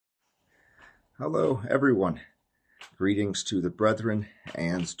Hello, everyone. Greetings to the brethren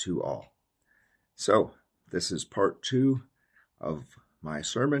and to all. So, this is part 2 of my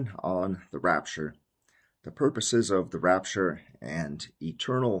sermon on the rapture, the purposes of the rapture and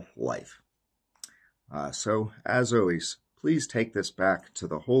eternal life. So, as always, please take this back to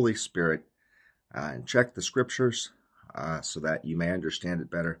the Holy Spirit and check the scriptures so that you may understand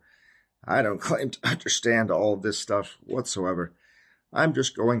it better. I don't claim to understand all of this stuff whatsoever. I'm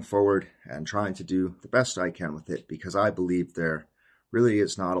just going forward and trying to do the best I can with it because I believe there really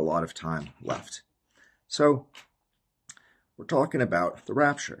is not a lot of time left. So, we're talking about the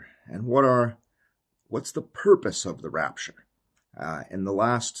rapture and what's the purpose of the rapture. In the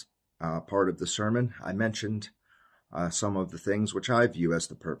last part of the sermon, I mentioned some of the things which I view as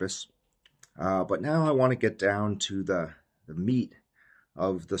the purpose, but now I want to get down to the meat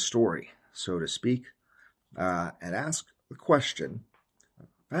of the story, so to speak, and ask the question.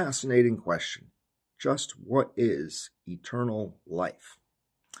 Fascinating question. Just what is eternal life?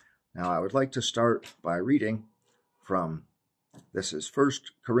 Now, I would like to start by reading from, this is 1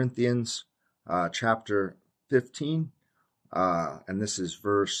 Corinthians chapter 15, and this is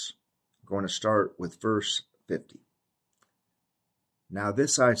going to start with verse 50. Now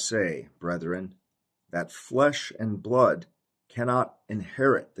this I say, brethren, that flesh and blood cannot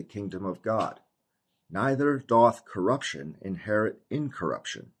inherit the kingdom of God, neither doth corruption inherit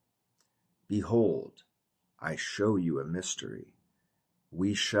incorruption. Behold, I show you a mystery.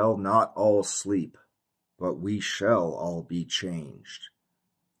 We shall not all sleep, but we shall all be changed.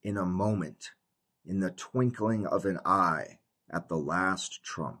 In a moment, in the twinkling of an eye, at the last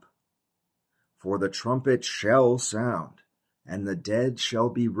trump. For the trumpet shall sound, and the dead shall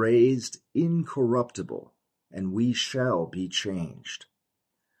be raised incorruptible, and we shall be changed.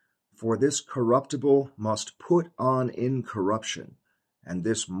 For this corruptible must put on incorruption, and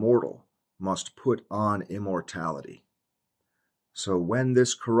this mortal must put on immortality. So when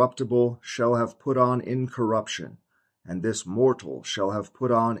this corruptible shall have put on incorruption, and this mortal shall have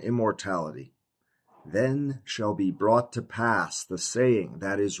put on immortality, then shall be brought to pass the saying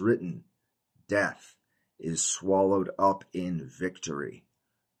that is written, Death is swallowed up in victory.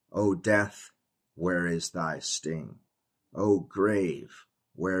 O death, where is thy sting? O grave,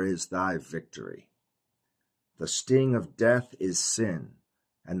 where is thy victory? The sting of death is sin,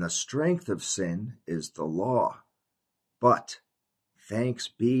 and the strength of sin is the law. But thanks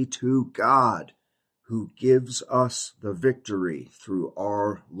be to God, who gives us the victory through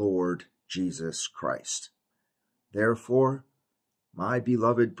our Lord Jesus Christ. Therefore, my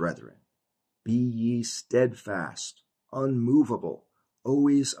beloved brethren, be ye steadfast, unmovable,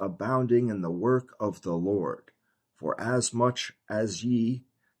 always abounding in the work of the Lord. For as much as ye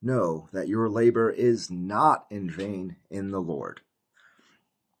know that your labor is not in vain in the Lord.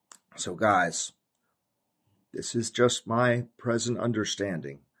 So guys, this is just my present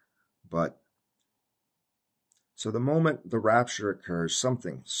understanding, but so the moment the rapture occurs,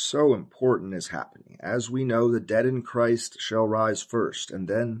 something so important is happening. As we know, the dead in Christ shall rise first, and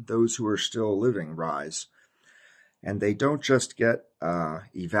then those who are still living rise. And they don't just get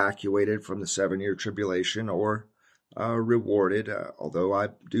evacuated from the 7-year tribulation or rewarded, although I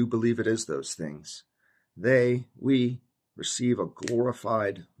do believe it is those things. We receive a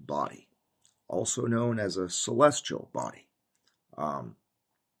glorified body, also known as a celestial body.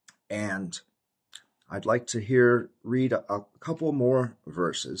 And I'd like to read a couple more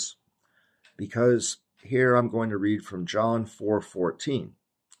verses, because here I'm going to read from John 4:14.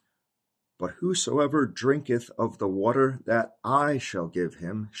 But whosoever drinketh of the water that I shall give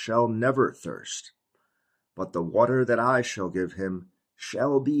him shall never thirst. But the water that I shall give him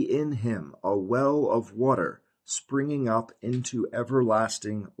shall be in him a well of water springing up into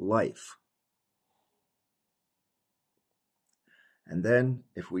everlasting life. And then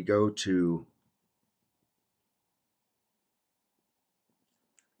if we go to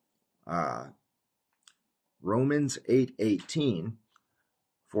Romans 8:18,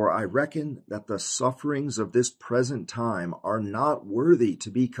 for I reckon that the sufferings of this present time are not worthy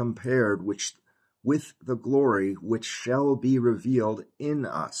to be compared with the glory which shall be revealed in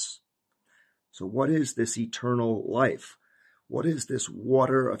us. So what is this eternal life? What is this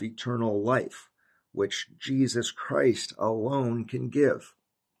water of eternal life, which Jesus Christ alone can give?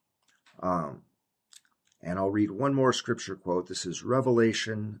 And I'll read one more scripture quote. This is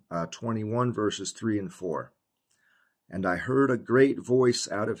Revelation 21, verses 3 and 4. And I heard a great voice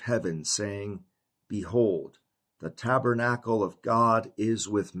out of heaven saying, Behold, the tabernacle of God is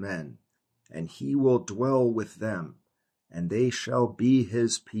with men, and he will dwell with them, and they shall be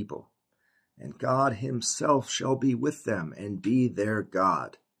his people. And God himself shall be with them and be their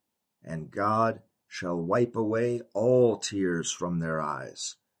God. and God shall wipe away all tears from their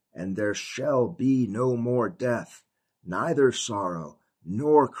eyes, and there shall be no more death, neither sorrow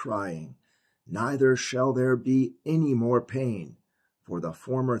nor crying, neither shall there be any more pain, for the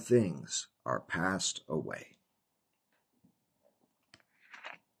former things are passed away.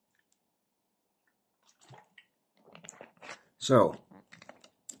 So,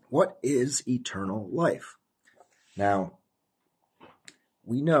 what is eternal life? Now,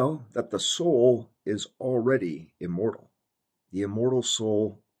 we know that the soul is already immortal. The immortal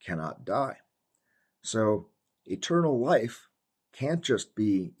soul cannot die. So, eternal life can't just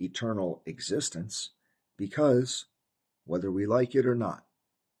be eternal existence, because whether we like it or not,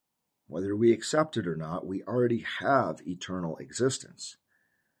 whether we accept it or not, we already have eternal existence.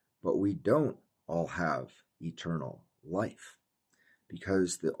 But we don't all have eternal life,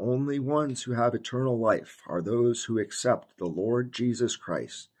 because the only ones who have eternal life are those who accept the Lord Jesus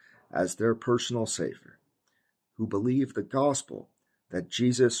Christ as their personal Savior, who believe the gospel that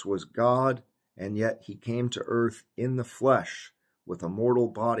Jesus was God, and yet he came to earth in the flesh with a mortal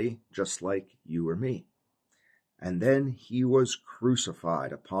body just like you or me. And then he was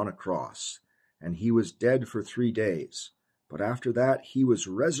crucified upon a cross, and he was dead for 3 days. But after that, he was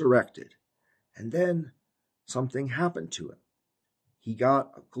resurrected, and then something happened to him. He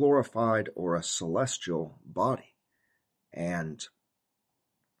got a glorified or a celestial body. And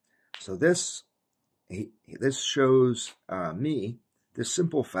so this shows me the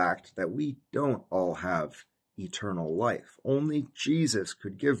simple fact that we don't all have eternal life. Only Jesus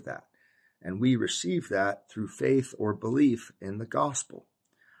could give that. And we receive that through faith or belief in the gospel.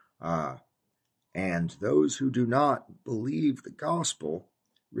 And those who do not believe the gospel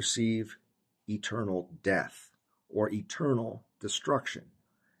receive eternal death or eternal destruction.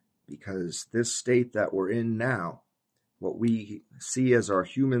 Because this state that we're in now, what we see as our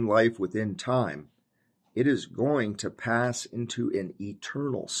human life within time, it is going to pass into an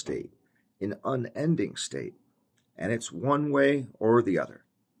eternal state, an unending state. And it's one way or the other.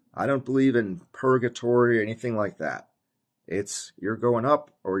 I don't believe in purgatory or anything like that. It's you're going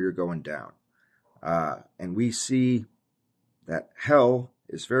up or you're going down. And we see that hell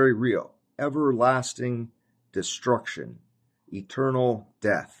is very real. Everlasting destruction, eternal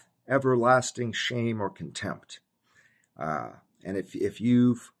death, everlasting shame or contempt. And if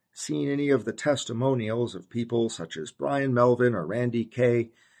you've seen any of the testimonials of people such as Brian Melvin or Randy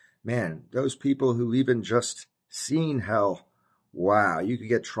Kay, man, those people who even just seen hell, wow, you could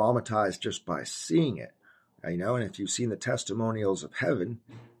get traumatized just by seeing it, and if you've seen the testimonials of heaven,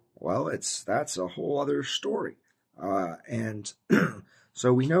 well, that's a whole other story. And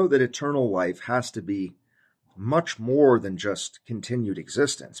so we know that eternal life has to be much more than just continued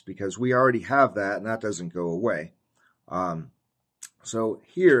existence, because we already have that, and that doesn't go away. So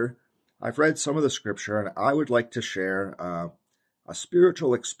here, I've read some of the scripture, and I would like to share a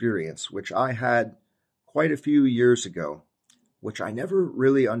spiritual experience which I had quite a few years ago, which I never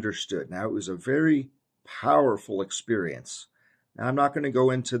really understood. Now, it was a very powerful experience. Now, I'm not going to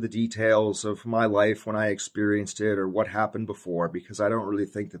go into the details of my life when I experienced it or what happened before, because I don't really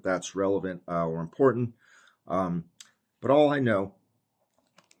think that that's relevant or important. But all I know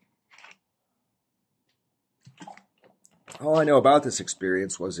about this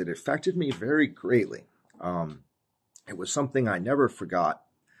experience was it affected me very greatly. It was something I never forgot.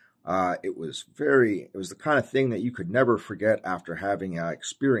 It was the kind of thing that you could never forget after having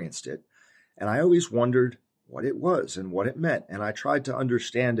experienced it. And I always wondered what it was and what it meant. And I tried to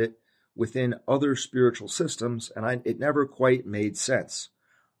understand it within other spiritual systems, and it never quite made sense.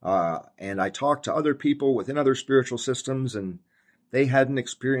 And I talked to other people within other spiritual systems, and they hadn't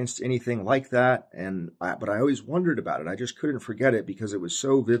experienced anything like that. But I always wondered about it. I just couldn't forget it because it was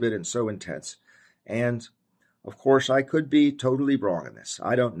so vivid and so intense. And of course, I could be totally wrong in this.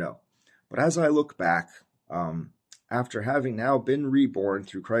 I don't know. But as I look back, after having now been reborn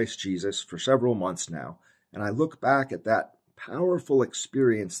through Christ Jesus for several months now, and I look back at that powerful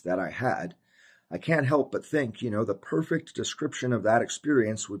experience that I had, I can't help but think, the perfect description of that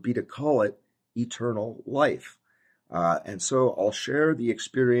experience would be to call it eternal life. And so I'll share the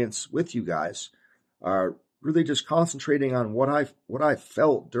experience with you guys, really just concentrating on what I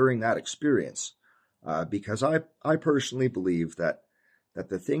felt during that experience. Because I personally believe that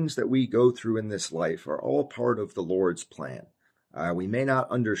the things that we go through in this life are all part of the Lord's plan. We may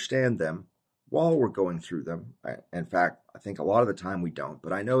not understand them while we're going through them. In fact, I think a lot of the time we don't.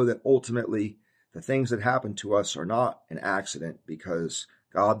 But I know that ultimately the things that happen to us are not an accident, because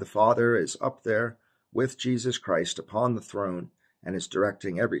God the Father is up there with Jesus Christ upon the throne and is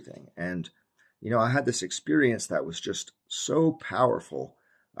directing everything. And, I had this experience that was just so powerful.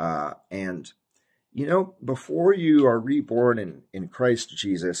 And, you know, before you are reborn in Christ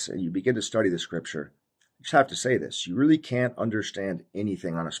Jesus and you begin to study the scripture, I just have to say this. You really can't understand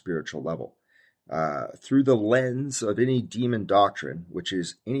anything on a spiritual level through the lens of any demon doctrine, which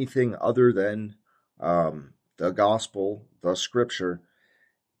is anything other than the gospel, the scripture.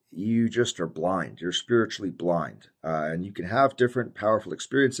 You just are blind. You're spiritually blind. And you can have different powerful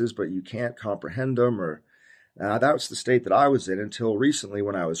experiences, but you can't comprehend them. Or that was the state that I was in until recently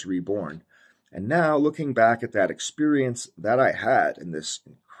when I was reborn. And now looking back at that experience that I had and this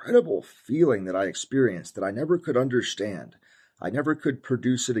incredible feeling that I experienced that I never could understand, I never could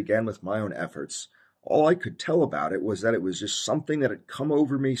produce it again with my own efforts. All I could tell about it was that it was just something that had come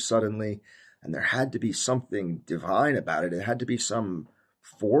over me suddenly, and there had to be something divine about it. It had to be some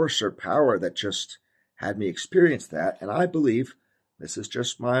force or power that just had me experience that. And I believe, this is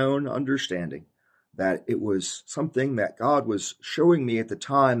just my own understanding, that it was something that God was showing me at the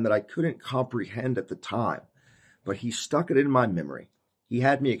time that I couldn't comprehend at the time, but he stuck it in my memory. He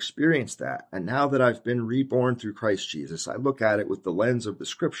had me experience that. And now that I've been reborn through Christ Jesus, I look at it with the lens of the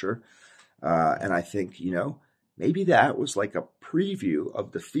scripture, and I think, you know, maybe that was like a preview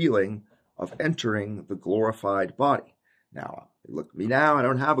of the feeling of entering the glorified body. Now, look at me now. I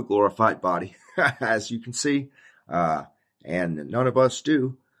don't have a glorified body, as you can see, and none of us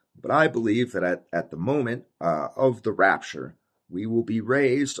do. But I believe that at the moment of the rapture, we will be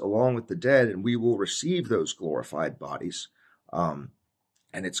raised along with the dead, and we will receive those glorified bodies.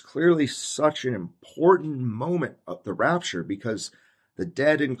 And it's clearly such an important moment of the rapture, because the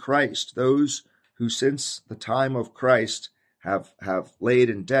dead in Christ, those who since the time of Christ have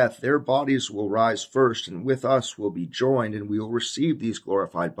laid in death, their bodies will rise first, and with us will be joined, and we will receive these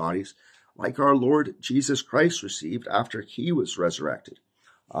glorified bodies like our Lord Jesus Christ received after he was resurrected.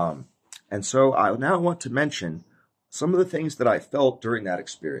 And so I now want to mention some of the things that I felt during that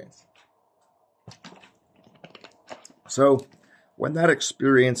experience. So when that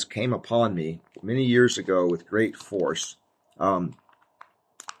experience came upon me many years ago with great force, the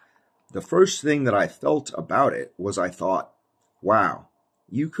first thing that I felt about it was I thought, wow,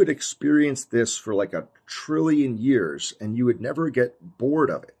 you could experience this for like 1 trillion years and you would never get bored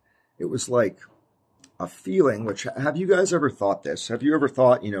of it. It was like a feeling, which, have you guys ever thought this? Have you ever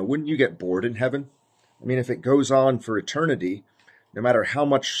thought, you know, wouldn't you get bored in heaven? I mean, if it goes on for eternity, no matter how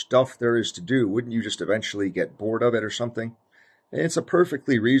much stuff there is to do, wouldn't you just eventually get bored of it or something? And it's a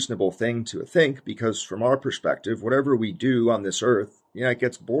perfectly reasonable thing to think, because from our perspective, whatever we do on this earth, you know, it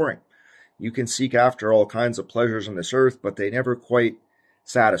gets boring. You can seek after all kinds of pleasures on this earth, but they never quite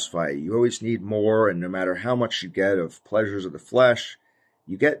satisfy you. You always need more, and no matter how much you get of pleasures of the flesh,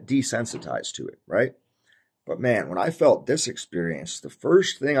 you get desensitized to it, right? But man, when I felt this experience, the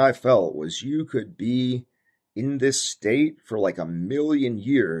first thing I felt was you could be in this state for like 1 million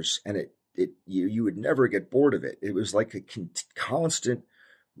years, and you would never get bored of it. It was like a constant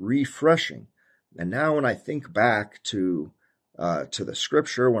refreshing. And now when I think back to the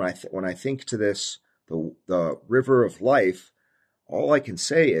scripture, when I think to this, the river of life, all I can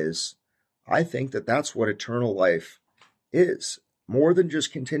say is, I think that that's what eternal life is. More than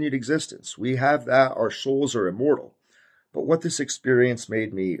just continued existence. We have that, our souls are immortal. But what this experience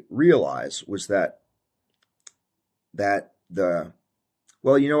made me realize was that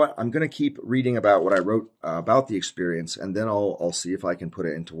well, you know what? I'm going to keep reading about what I wrote about the experience, and then I'll see if I can put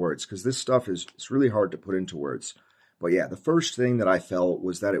it into words, because this stuff it's really hard to put into words. But yeah, the first thing that I felt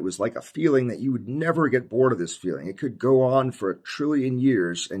was that it was like a feeling that you would never get bored of this feeling. It could go on for 1 trillion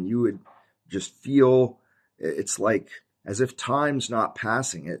years, and you would just feel, it's like as if time's not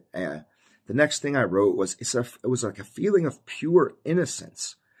passing it. The next thing I wrote was, it was like a feeling of pure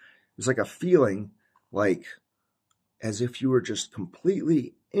innocence. It was like a feeling like as if you were just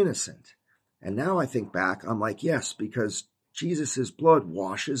completely innocent. And now I think back, I'm like, yes, because Jesus' blood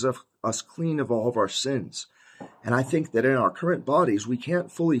washes us clean of all of our sins. And I think that in our current bodies, we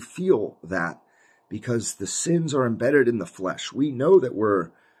can't fully feel that because the sins are embedded in the flesh. We know that we're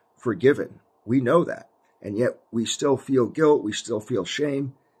forgiven. We know that. And yet we still feel guilt. We still feel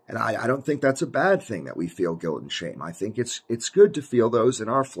shame. And I don't think that's a bad thing that we feel guilt and shame. I think it's good to feel those in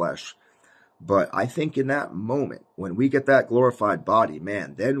our flesh. But I think in that moment, when we get that glorified body,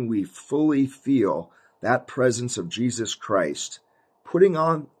 man, then we fully feel that presence of Jesus Christ putting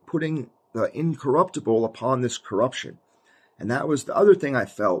the incorruptible upon this corruption. And that was the other thing I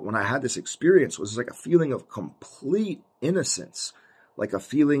felt when I had this experience, was like a feeling of complete innocence, like a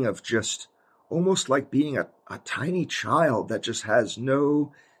feeling of just almost like being a tiny child that just has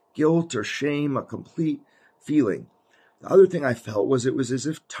no guilt or shame, a complete feeling. The other thing I felt was it was as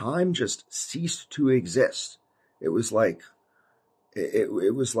if time just ceased to exist. It was like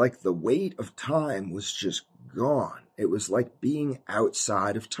it was like the weight of time was just gone. It was like being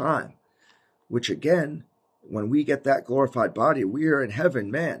outside of time, which again, when we get that glorified body, we are in heaven,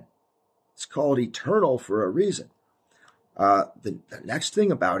 man. It's called eternal for a reason. The next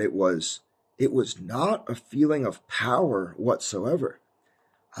thing about it was not a feeling of power whatsoever.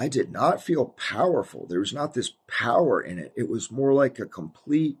 I did not feel powerful. There was not this power in it. It was more like a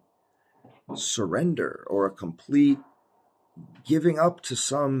complete surrender or a complete giving up to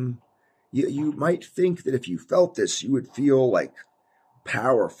some. You might think that if you felt this, you would feel like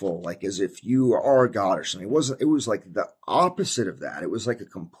powerful, like as if you are God or something. It was like the opposite of that. It was like a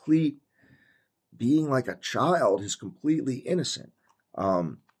complete being like a child who's completely innocent.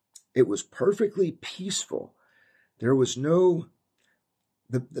 It was perfectly peaceful. There was no,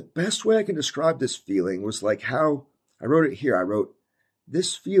 the best way I can describe this feeling was like how, I wrote it here, I wrote,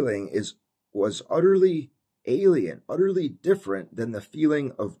 this feeling was utterly alien, utterly different than the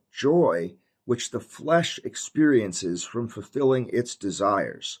feeling of joy which the flesh experiences from fulfilling its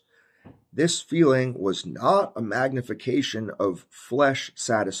desires. This feeling was not a magnification of flesh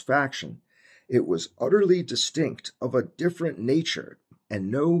satisfaction. It was utterly distinct, of a different nature,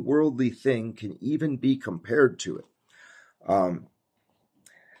 and no worldly thing can even be compared to it.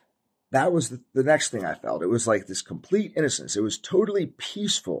 That was the next thing I felt. It was like this complete innocence. It was totally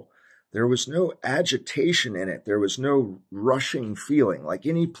peaceful. There was no agitation in it. There was no rushing feeling. Like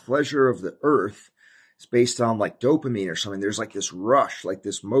any pleasure of the earth is based on like dopamine or something. There's like this rush, like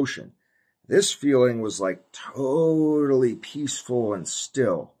this motion. This feeling was like totally peaceful and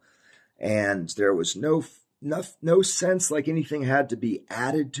still. And there was no sense like anything had to be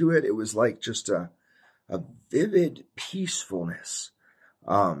added to it. It was like just a vivid peacefulness.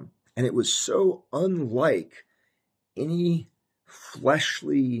 And it was so unlike anything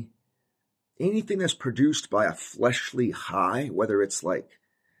that's produced by a fleshly high, whether it's like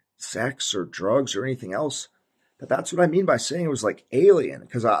sex or drugs or anything else. But that's what I mean by saying it was like alien,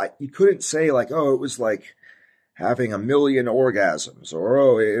 because you couldn't say like, oh, it was like having 1 million orgasms, or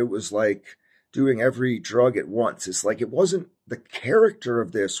oh, it was like doing every drug at once. It's like, it wasn't, the character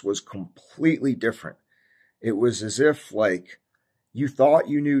of this was completely different. It was as if like you thought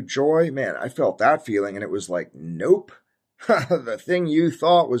you knew joy. Man, I felt that feeling, and it was like, nope. The thing you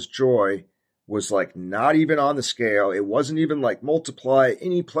thought was joy was like not even on the scale. It wasn't even like multiply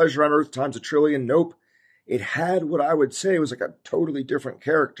any pleasure on earth times 1 trillion. Nope. It had what I would say was like a totally different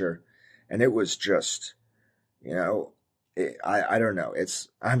character. And it was just, I don't know.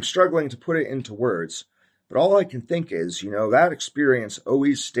 I'm struggling to put it into words, but all I can think is, that experience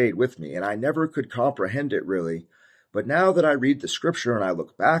always stayed with me, and I never could comprehend it really. But now that I read the scripture and I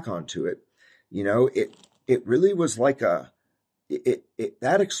look back onto it, it really was like that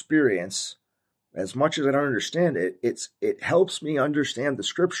experience, as much as I don't understand it, it helps me understand the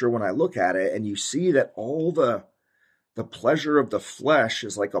scripture when I look at it, and you see that all the pleasure of the flesh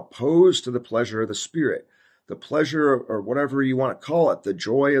is like opposed to the pleasure of the spirit. The pleasure, or whatever you want to call it, the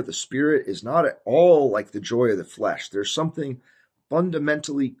joy of the spirit is not at all like the joy of the flesh. There's something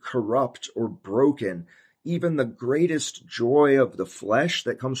fundamentally corrupt or broken. Even the greatest joy of the flesh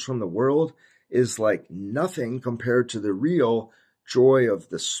that comes from the world is like nothing compared to the real joy of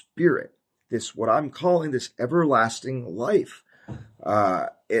the spirit. This, what I'm calling this everlasting life.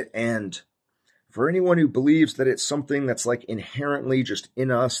 And for anyone who believes that it's something that's like inherently just in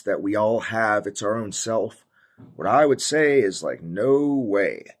us, that we all have, it's our own self, what I would say is like, no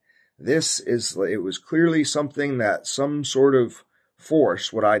way. It was clearly something that some sort of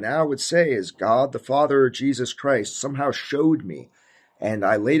force, what I now would say is God the Father, Jesus Christ, somehow showed me. And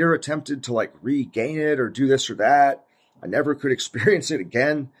I later attempted to like regain it or do this or that. I never could experience it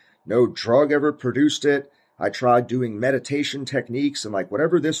again. No drug ever produced it. I tried doing meditation techniques, and like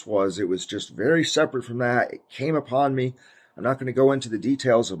whatever this was, it was just very separate from that. It came upon me. I'm not going to go into the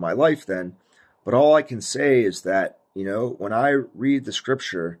details of my life then, but all I can say is that, when I read the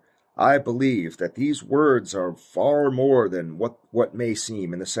scripture, I believe that these words are far more than what may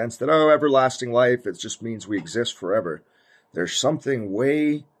seem, in the sense that, oh, everlasting life, it just means we exist forever. There's something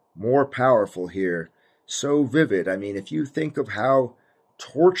way more powerful here, so vivid. I mean, if you think of how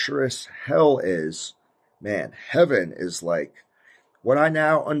torturous hell is, man, heaven is like, what I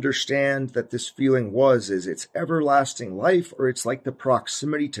now understand that this feeling is it's everlasting life, or it's like the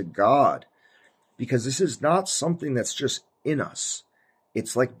proximity to God, because this is not something that's just in us.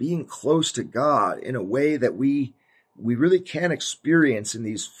 It's like being close to God in a way that we really can't experience in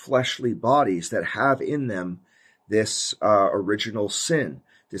these fleshly bodies that have in them this original sin,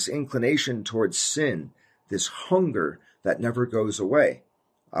 this inclination towards sin, this hunger that never goes away.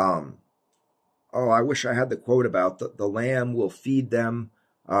 oh, I wish I had the quote about the lamb will feed them.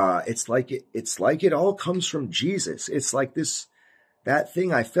 It's like it all comes from Jesus. It's like that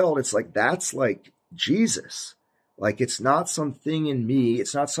thing I felt, it's like that's like Jesus. Like it's not something in me,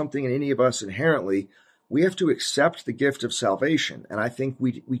 it's not something in any of us inherently. We have to accept the gift of salvation. And I think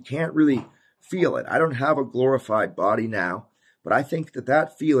we can't really feel it. I don't have a glorified body now, but I think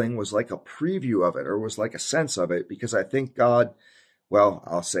that feeling was like a preview of it, or was like a sense of it, because I think God, well,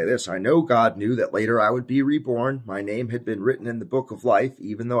 I'll say this. I know God knew that later I would be reborn. My name had been written in the book of life,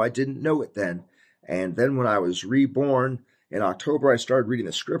 even though I didn't know it then. And then when I was reborn in October, I started reading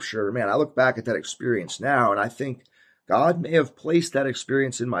the scripture. Man, I look back at that experience now, and I think God may have placed that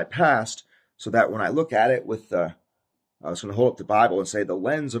experience in my past so that when I look at it with I was going to hold up the Bible and say the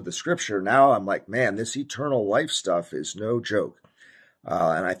lens of the scripture, now I'm like, man, this eternal life stuff is no joke.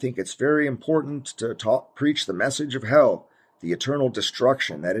 And I think it's very important to preach the message of hell, the eternal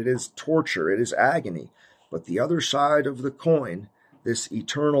destruction, that it is torture, it is agony. But the other side of the coin, this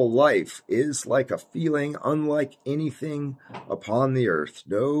eternal life, is like a feeling unlike anything upon the earth.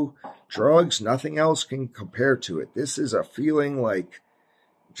 No drugs, nothing else can compare to it. This is a feeling like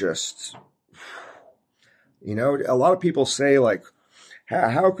just, you know, a lot of people say like,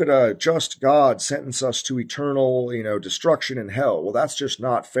 how could a just God sentence us to eternal, destruction in hell? Well, that's just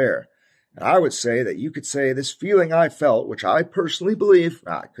not fair. And I would say that you could say this feeling I felt, which I personally believe,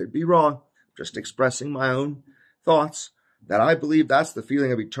 I could be wrong, just expressing my own thoughts, that I believe that's the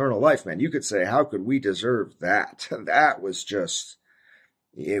feeling of eternal life, man. You could say, how could we deserve that? That was just,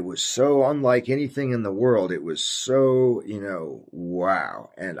 it was so unlike anything in the world. It was so, wow.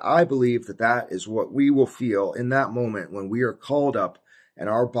 And I believe that is what we will feel in that moment when we are called up and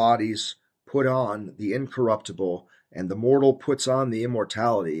our bodies put on the incorruptible and the mortal puts on the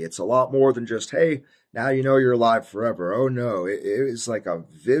immortality. It's a lot more than just, hey, now you know you're alive forever. Oh no, it is like a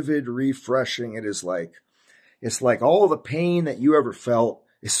vivid, refreshing. It's like all the pain that you ever felt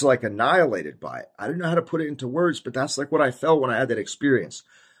is like annihilated by it. I don't know how to put it into words, but that's like what I felt when I had that experience.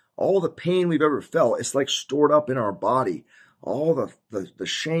 All the pain we've ever felt, it's like stored up in our body. All the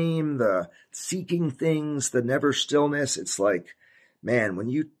shame, the seeking things, the never stillness. It's like, man, when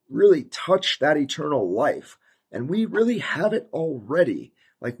you really touch that eternal life, and we really have it already,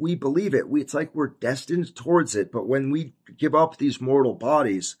 like we believe it, it's like we're destined towards it. But when we give up these mortal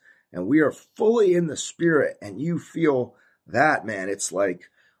bodies and we are fully in the spirit and you feel that, man, it's like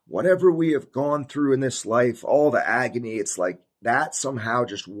whatever we have gone through in this life, all the agony, it's like that somehow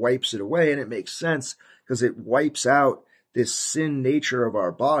just wipes it away. And it makes sense because it wipes out this sin nature of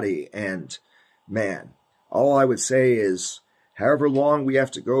our body. And man, all I would say is however long we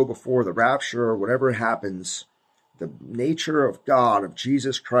have to go before the rapture or whatever happens, the nature of God, of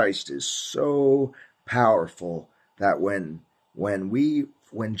Jesus Christ, is so powerful that when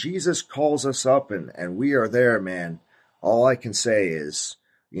Jesus calls us up and we are there, man, all I can say is,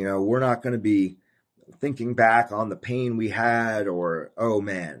 we're not going to be thinking back on the pain we had or, oh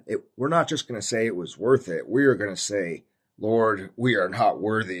man, we're not just going to say it was worth it. We are going to say, Lord, we are not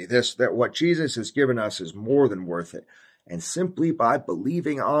worthy. That what Jesus has given us is more than worth it. And simply by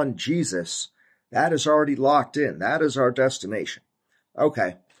believing on Jesus, that is already locked in. That is our destination.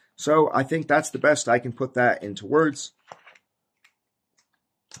 Okay, so I think that's the best I can put that into words.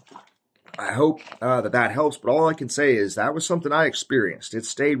 I hope that helps, but all I can say is that was something I experienced. It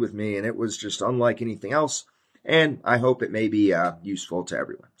stayed with me, and it was just unlike anything else, and I hope it may be useful to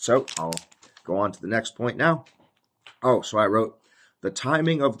everyone. So I'll go on to the next point now. Oh, so I wrote, the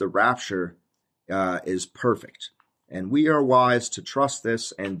timing of the rapture is perfect, and we are wise to trust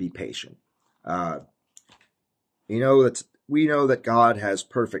this and be patient. We know that God has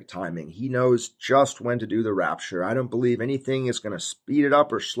perfect timing. He knows just when to do the rapture. I don't believe anything is going to speed it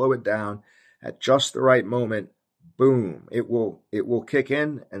up or slow it down. At just the right moment, boom, it will kick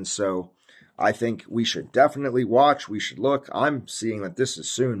in. And so I think we should definitely watch. We should look. I'm seeing that this is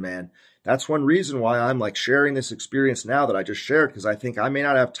soon, man. That's one reason why I'm like sharing this experience now that I just shared, because I think I may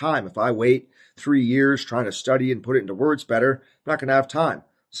not have time. If I wait 3 years trying to study and put it into words better, I'm not going to have time.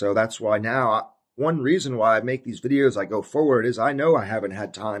 So that's why now, one reason why I make these videos, I go forward, is I know I haven't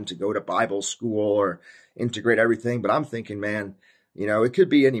had time to go to Bible school or integrate everything, but I'm thinking, man, it could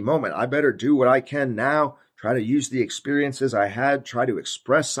be any moment. I better do what I can now, try to use the experiences I had, try to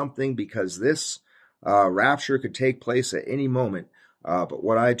express something, because this rapture could take place at any moment. But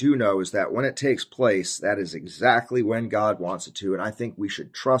what I do know is that when it takes place, that is exactly when God wants it to. And I think we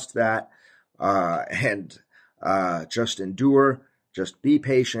should trust that and just endure. Just be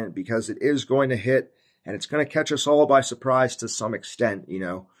patient, because it is going to hit, and it's going to catch us all by surprise to some extent,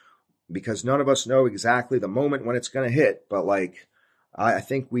 because none of us know exactly the moment when it's going to hit. But I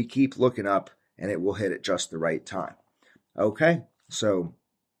think we keep looking up and it will hit at just the right time. Okay, so,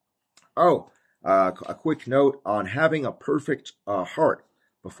 a quick note on having a perfect heart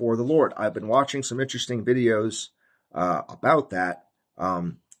before the Lord. I've been watching some interesting videos about that,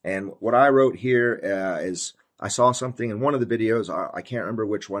 and what I wrote here is I saw something in one of the videos. I can't remember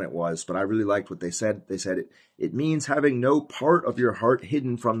which one it was, but I really liked what they said. They said it means having no part of your heart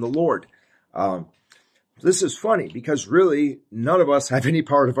hidden from the Lord. This is funny because really none of us have any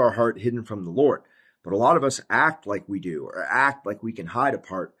part of our heart hidden from the Lord, but a lot of us act like we do, or act like we can hide a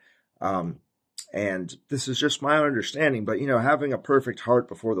part. And this is just my understanding, but having a perfect heart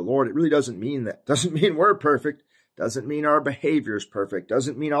before the Lord, it really doesn't mean we're perfect, doesn't mean our behavior is perfect,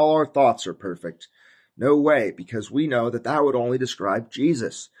 doesn't mean all our thoughts are perfect. No way, because we know that would only describe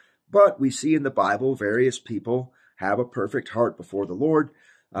Jesus. But we see in the Bible various people have a perfect heart before the Lord.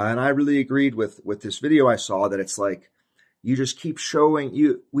 And I really agreed with this video I saw that it's like you just keep showing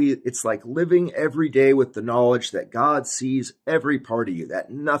it's like living every day with the knowledge that God sees every part of you,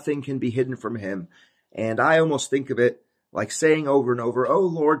 that nothing can be hidden from him. And I almost think of it like saying over and over, "Oh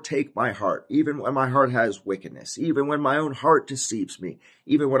Lord, take my heart," even when my heart has wickedness, even when my own heart deceives me,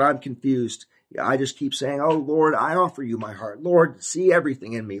 even when I'm confused. I just keep saying, "Oh Lord, I offer you my heart. Lord, see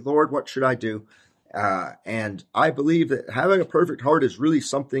everything in me. Lord, what should I do?" And I believe that having a perfect heart is really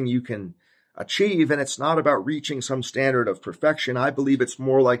something you can achieve, and it's not about reaching some standard of perfection. I believe it's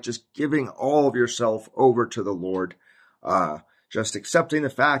more like just giving all of yourself over to the Lord, just accepting the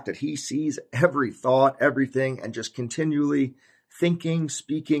fact that he sees every thought, everything, and just continually thinking,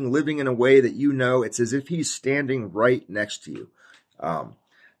 speaking, living in a way that it's as if he's standing right next to you.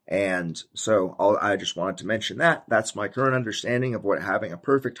 And so I just wanted to mention that. That's my current understanding of what having a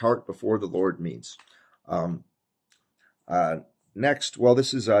perfect heart before the Lord means. Next,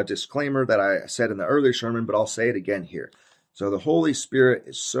 this is a disclaimer that I said in the earlier sermon, but I'll say it again here. So the Holy Spirit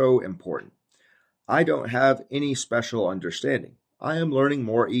is so important. I don't have any special understanding. I am learning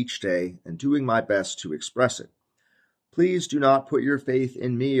more each day and doing my best to express it. Please do not put your faith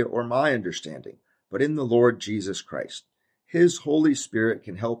in me or my understanding, but in the Lord Jesus Christ. His Holy Spirit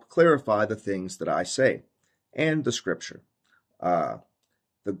can help clarify the things that I say and the Scripture. The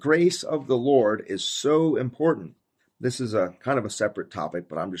grace of the Lord is so important. This is a kind of a separate topic,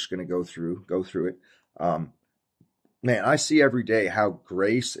 but I'm just going to go through it. Man, I see every day how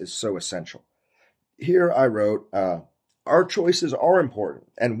grace is so essential. Here I wrote, our choices are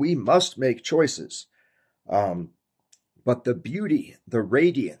important, and we must make choices. But the beauty, the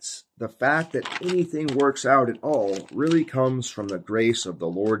radiance, the fact that anything works out at all really comes from the grace of the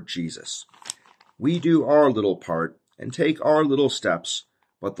Lord Jesus. We do our little part and take our little steps,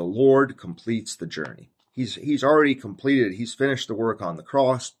 but the Lord completes the journey. He's already completed. He's finished the work on the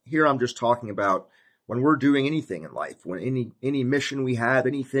cross. Here I'm just talking about when we're doing anything in life, when any mission we have,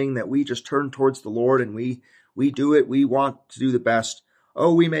 anything that we just turn towards the Lord and we do it, we want to do the best.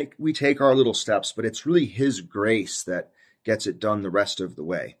 We take our little steps, but it's really his grace that gets it done the rest of the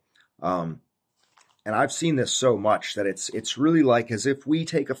way. And I've seen this so much that it's really like as if we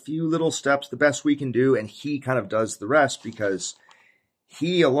take a few little steps, the best we can do, and he kind of does the rest because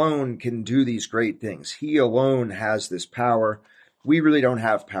he alone can do these great things. He alone has this power. We really don't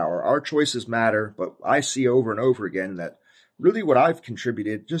have power. Our choices matter, but I see over and over again that really what I've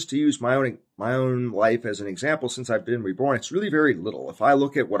contributed, just to use my own life as an example since I've been reborn, it's really very little. If I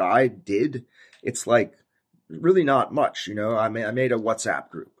look at what I did, it's like really not much. I made a WhatsApp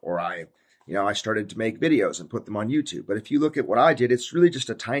group, or I started to make videos and put them on YouTube. But if you look at what I did, it's really just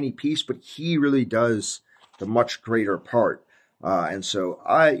a tiny piece, but he really does the much greater part. And so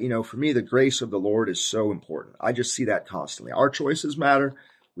for me, the grace of the Lord is so important. I just see that constantly. Our choices matter.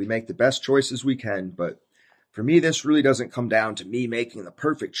 We make the best choices we can, but for me, this really doesn't come down to me making the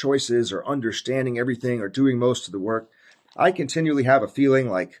perfect choices or understanding everything or doing most of the work. I continually have a feeling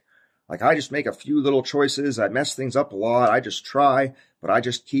like I just make a few little choices. I mess things up a lot. I just try, but I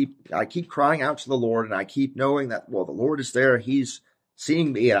keep crying out to the Lord, and I keep knowing that, the Lord is there. He's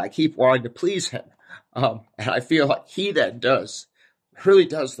seeing me, and I keep wanting to please him. And I feel like he then really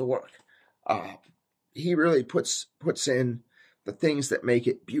does the work. He really puts in the things that make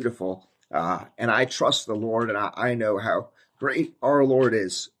it beautiful. And I trust the Lord, and I know how great our Lord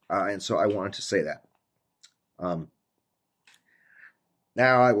is. And so I wanted to say that.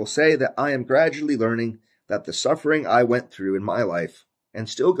 Now I will say that I am gradually learning that the suffering I went through in my life, and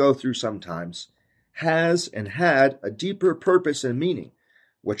still go through sometimes, has and had a deeper purpose and meaning,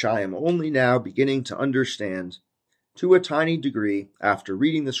 which I am only now beginning to understand to a tiny degree after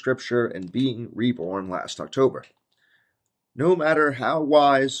reading the Scripture and being reborn last October. No matter how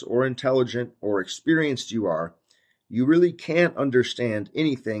wise or intelligent or experienced you are, You really can't understand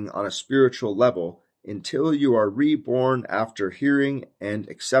anything on a spiritual level until you are reborn after hearing and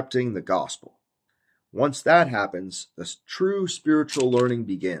accepting the gospel. Once that happens, the true spiritual learning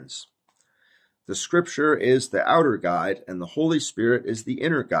begins. The Scripture is the outer guide, and the Holy Spirit is the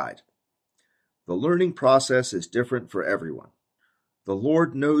inner guide. The learning process is different for everyone. The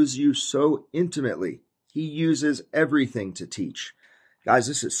Lord knows you so intimately. He uses everything to teach. Guys,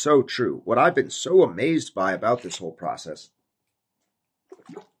 this is so true. What I've been so amazed by about this whole process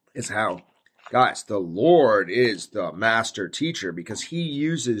is how, guys, the Lord is the master teacher because he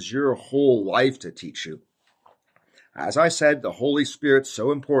uses your whole life to teach you. As I said, the Holy Spirit's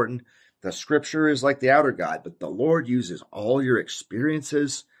so important. The Scripture is like the outer guide, but the Lord uses all your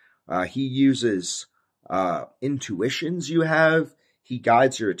experiences. He uses intuitions you have. He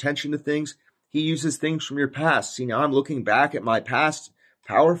guides your attention to things. He uses things from your past. See, now I'm looking back at my past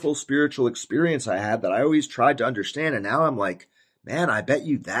powerful spiritual experience I had that I always tried to understand. And now I'm like, man, I bet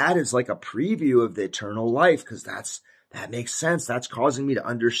you that is like a preview of the eternal life because that makes sense. That's causing me to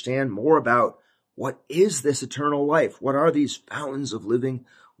understand more about what is this eternal life? What are these fountains of living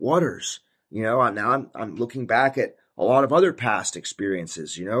waters? You know, now I'm looking back at a lot of other past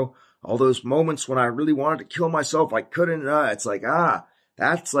experiences, you know, all those moments when I really wanted to kill myself. I couldn't. It's like,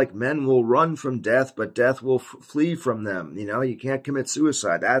 that's like men will run from death, but death will flee from them. You know, you can't commit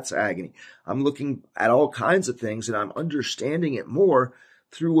suicide. That's agony. I'm looking at all kinds of things and I'm understanding it more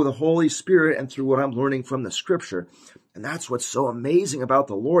through the Holy Spirit and through what I'm learning from the Scripture. And that's what's so amazing about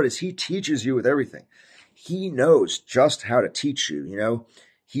the Lord is he teaches you with everything. He knows just how to teach you, you know.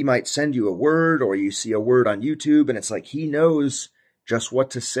 He might send you a word or you see a word on YouTube and it's like he knows just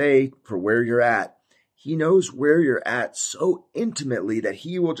what to say for where you're at. He knows where you're at so intimately that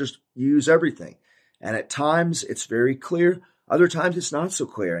he will just use everything. And at times it's very clear. Other times it's not so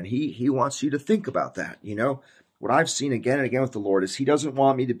clear. And he wants you to think about that. You know, what I've seen again and again with the Lord is he doesn't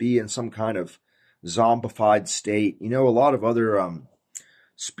want me to be in some kind of zombified state. You know, a lot of other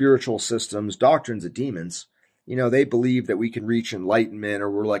spiritual systems, doctrines of demons, you know, they believe that we can reach enlightenment or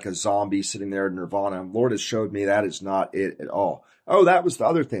we're like a zombie sitting there in nirvana. The Lord has showed me that is not it at all. Oh, that was the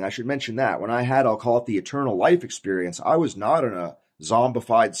other thing. I should mention that. When I had, I'll call it the eternal life experience, I was not in a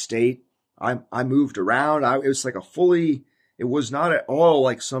zombified state. I moved around. It was like it was not at all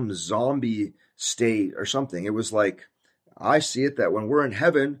like some zombie state or something. It was like, I see it that when we're in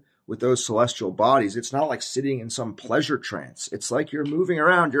heaven with those celestial bodies, it's not like sitting in some pleasure trance. It's like you're moving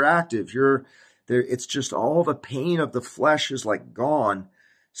around, you're active, you're there. It's just all the pain of the flesh is like gone.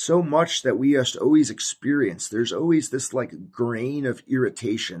 So much that we just always experience. There's always this like grain of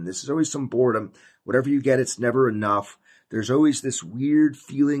irritation. This is always some boredom. Whatever you get, it's never enough. There's always this weird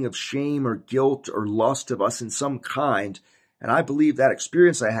feeling of shame or guilt or lust of us in some kind. And I believe that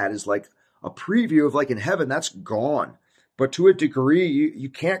experience I had is like a preview of like in heaven, that's gone. But to a degree, you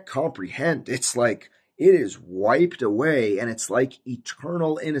can't comprehend. It's like it is wiped away and it's like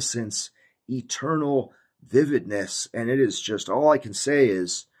eternal innocence, eternal vividness. And it is just, all I can say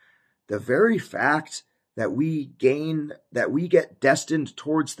is the very fact that we get destined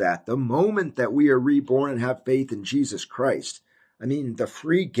towards that, the moment that we are reborn and have faith in Jesus Christ. I mean, the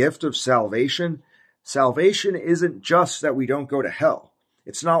free gift of salvation isn't just that we don't go to hell.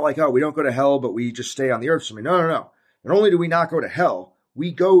 It's not like, oh, we don't go to hell, but we just stay on the earth. So no. Not only do we not go to hell,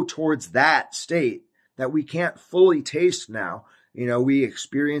 we go towards that state that we can't fully taste now. You know, we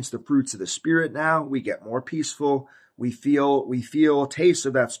experience the fruits of the Spirit now. We get more peaceful. We feel a taste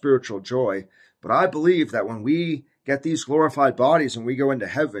of that spiritual joy. But I believe that when we get these glorified bodies and we go into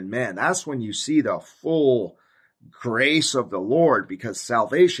heaven, man, that's when you see the full grace of the Lord, because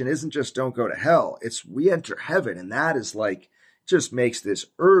salvation isn't just don't go to hell. It's we enter heaven, and that is like, just makes this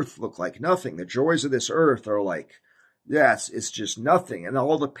earth look like nothing. The joys of this earth are like, yes, it's just nothing. And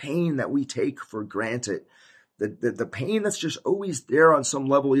all the pain that we take for granted, the pain that's just always there on some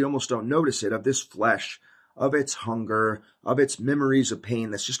level, you almost don't notice it, of this flesh, of its hunger, of its memories of pain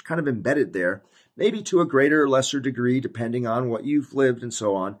that's just kind of embedded there, maybe to a greater or lesser degree, depending on what you've lived and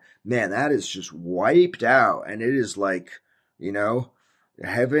so on. Man, that is just wiped out. And it is like, you know,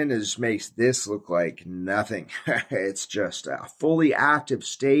 heaven makes this look like nothing. It's just a fully active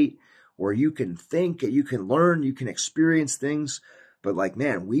state where you can think, you can learn, you can experience things. But like,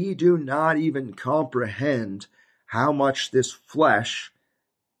 man, we do not even comprehend how much this flesh,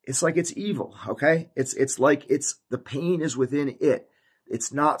 it's like it's evil, okay? It's like the pain is within it.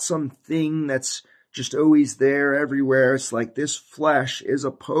 It's not something that's just always there everywhere. It's like this flesh is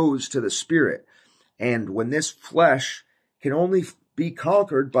opposed to the Spirit. And when this flesh can only be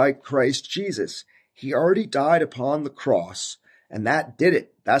conquered by Christ Jesus, he already died upon the cross, and that did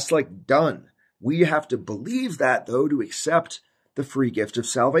it. That's like done. We have to believe that, though, to accept the free gift of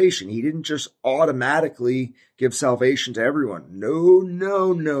salvation. He didn't just automatically give salvation to everyone. No.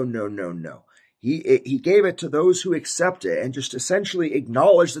 He gave it to those who accept it and just essentially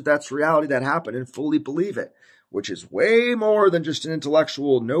acknowledge that that's reality that happened and fully believe it, which is way more than just an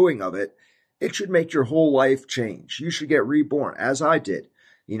intellectual knowing of it. It should make your whole life change. You should get reborn, as I did,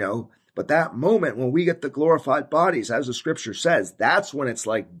 But that moment when we get the glorified bodies, as the scripture says, that's when it's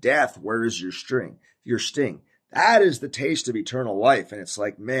like death, where is your sting? That is the taste of eternal life. And it's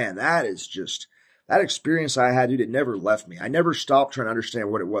like, man, that is just, that experience I had, dude, it never left me. I never stopped trying to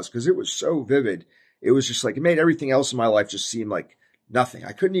understand what it was because it was so vivid. It was just like, it made everything else in my life just seem like nothing.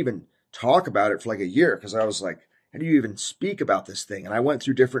 I couldn't even talk about it for like a year because I was like, how do you even speak about this thing? And I went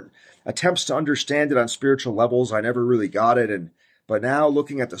through different attempts to understand it on spiritual levels. I never really got it. But now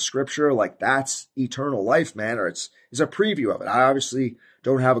looking at the scripture, like that's eternal life, man, or it's a preview of it. I obviously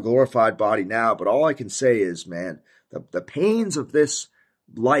don't have a glorified body now, but all I can say is, man, the pains of this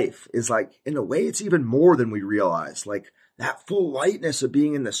life is like, in a way, it's even more than we realize, like that full lightness of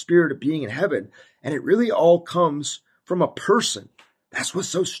being in the spirit of being in heaven. And it really all comes from a person. That's what's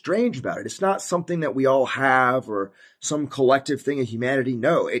so strange about it. It's not something that we all have or some collective thing of humanity.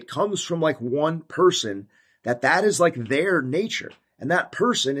 No, it comes from like one person that is like their nature. And that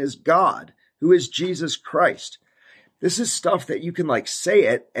person is God, who is Jesus Christ. This is stuff that you can like say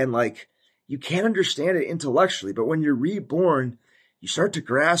it and like you can't understand it intellectually. But when you're reborn, you start to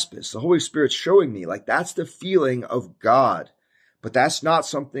grasp this. The Holy Spirit's showing me like that's the feeling of God. But that's not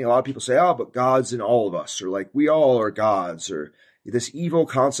something a lot of people say, oh, but God's in all of us, or like we all are gods, or this evil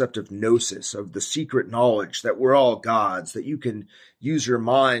concept of gnosis, of the secret knowledge that we're all gods, that you can use your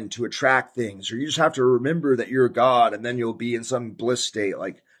mind to attract things, or you just have to remember that you're a God and then you'll be in some bliss state.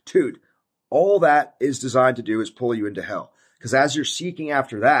 Like, dude, all that is designed to do is pull you into hell. Because as you're seeking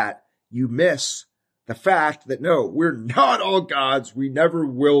after that, you miss the fact that no, we're not all gods. We never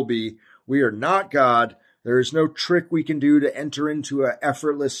will be. We are not God. There is no trick we can do to enter into an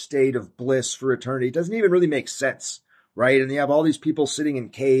effortless state of bliss for eternity. It doesn't even really make sense, right? And you have all these people sitting in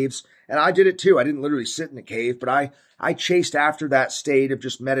caves, and I did it too. I didn't literally sit in a cave, but I chased after that state of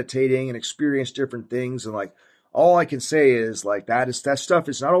just meditating and experienced different things. And like, all I can say is like, that stuff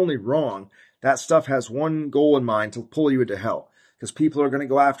is not only wrong, that stuff has one goal in mind, to pull you into hell. Because people are going to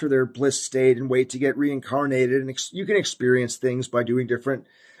go after their bliss state and wait to get reincarnated. And you can experience things by doing different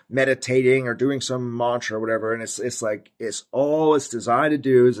meditating or doing some mantra or whatever. And it's like, it's all it's designed to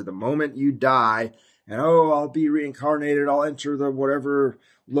do is at the moment you die, and I'll be reincarnated, I'll enter the whatever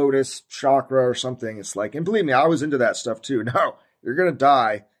lotus chakra or something. It's like, and believe me, I was into that stuff too. No, you're going to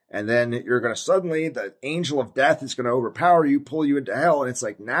die. And then you're going to suddenly, the angel of death is going to overpower you, pull you into hell. And it's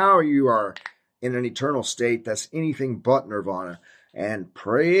like, now you are in an eternal state that's anything but nirvana. And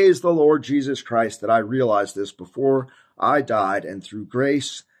praise the Lord Jesus Christ that I realized this before I died. And through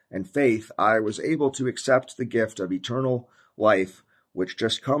grace and faith, I was able to accept the gift of eternal life, which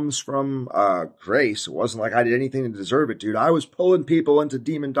just comes from grace. It wasn't like I did anything to deserve it, dude. I was pulling people into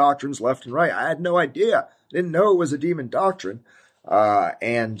demon doctrines left and right. I had no idea. Didn't know it was a demon doctrine.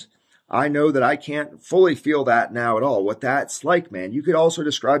 And I know that I can't fully feel that now at all. What that's like, man. You could also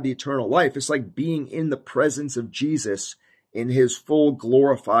describe the eternal life. It's like being in the presence of Jesus in his full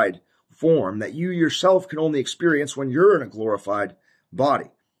glorified form that you yourself can only experience when you're in a glorified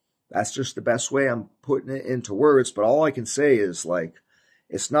body. That's just the best way I'm putting it into words. But all I can say is like,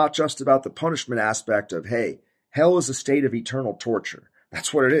 it's not just about the punishment aspect of, hey, hell is a state of eternal torture.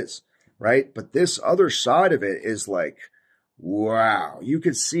 That's what it is, right? But this other side of it is like, wow, you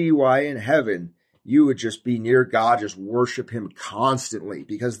could see why in heaven you would just be near God, just worship him constantly,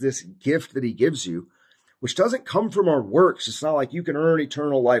 because this gift that he gives you, which doesn't come from our works. It's not like you can earn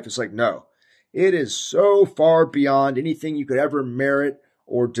eternal life. It's like, no, it is so far beyond anything you could ever merit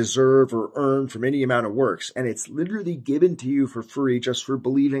or deserve or earn from any amount of works. And it's literally given to you for free just for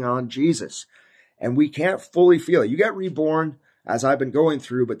believing on Jesus. And we can't fully feel it. You get reborn, as I've been going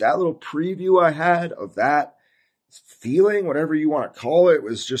through, but that little preview I had of that feeling, whatever you want to call it,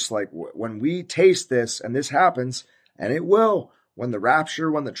 was just like, when we taste this and this happens, and it will, when the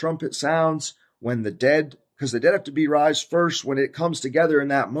rapture, when the trumpet sounds, when the dead, because the dead have to be raised first, when it comes together in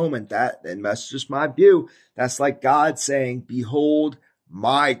that moment, and that's just my view, that's like God saying, behold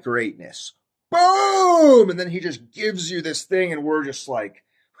my greatness. Boom! And then he just gives you this thing, and we're just like,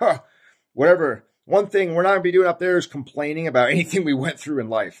 whatever. One thing we're not going to be doing up there is complaining about anything we went through in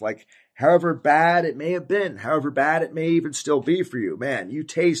life. Like, however bad it may have been, however bad it may even still be for you, man, you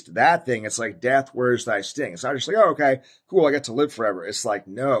taste that thing. It's like death, where's thy sting? It's not just like, oh, okay, cool, I get to live forever. It's like,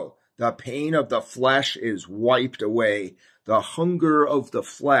 no, the pain of the flesh is wiped away. the hunger of the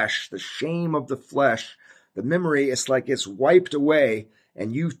flesh, the shame of the flesh, the memory, it's like it's wiped away,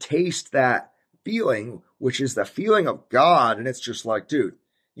 and you taste that feeling, which is the feeling of God. And it's just like, dude,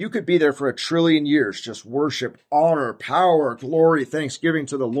 you could be there for 1 trillion years, just worship, honor, power, glory, thanksgiving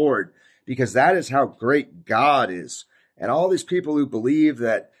to the Lord, because that is how great God is. And all these people who believe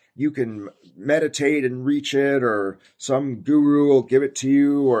that you can meditate and reach it, or some guru will give it to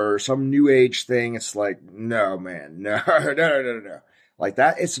you, or some new age thing, it's like, no, man, no. Like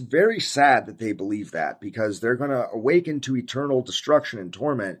that, it's very sad that they believe that, because they're going to awaken to eternal destruction and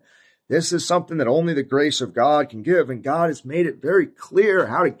torment. This is something that only the grace of God can give, and God has made it very clear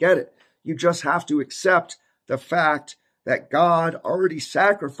how to get it. You just have to accept the fact that God already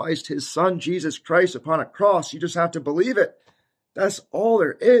sacrificed his son, Jesus Christ, upon a cross. You just have to believe it. That's all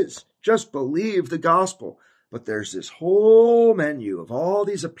there is. Just believe the gospel. But there's this whole menu of all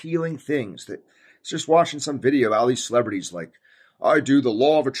these appealing things that it's just watching some video of all these celebrities like, I do the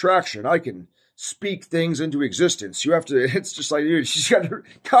law of attraction. I can speak things into existence. You have to, it's just like, dude,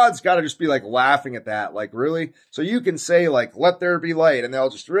 God's got to just be like laughing at that. Like, really? So you can say like, let there be light, and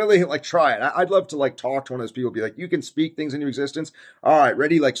they'll just really like try it. I'd love to like talk to one of those people, be like, you can speak things into existence. All right,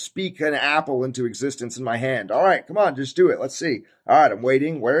 ready? Like speak an apple into existence in my hand. All right, come on, just do it. Let's see. All right, I'm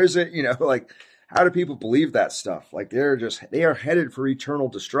waiting. Where is it? Like, how do people believe that stuff? Like they are headed for eternal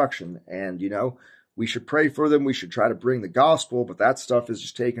destruction. And, we should pray for them. We should try to bring the gospel, but that stuff is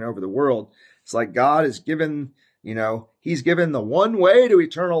just taking over the world. It's like God has given, he's given the one way to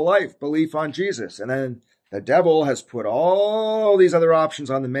eternal life, belief on Jesus. And then the devil has put all these other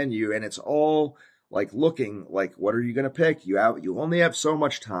options on the menu, and it's all like looking like, what are you going to pick? You only have so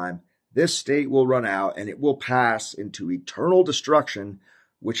much time. This state will run out, and it will pass into eternal destruction,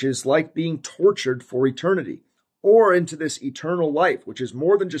 which is like being tortured for eternity, or into this eternal life, which is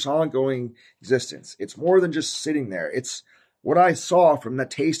more than just ongoing existence. It's more than just sitting there. It's what I saw from the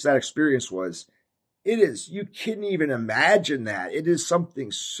taste of that experience was, you couldn't even imagine that. It is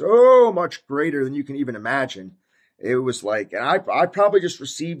something so much greater than you can even imagine. It was like, and I probably just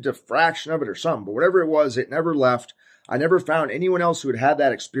received a fraction of it or something, but whatever it was, it never left. I never found anyone else who had had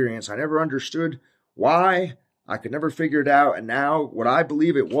that experience. I never understood why. I could never figure it out. And now what I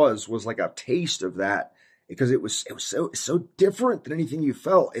believe it was like a taste of that, because it was so different than anything you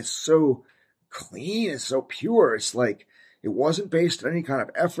felt. It's so clean. It's so pure. It's like, it wasn't based on any kind of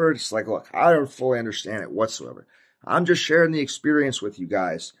effort. It's like, look, I don't fully understand it whatsoever. I'm just sharing the experience with you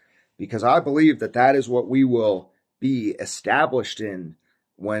guys, because I believe that is what we will be established in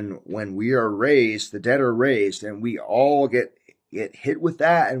when we are raised, the dead are raised, and we all get hit with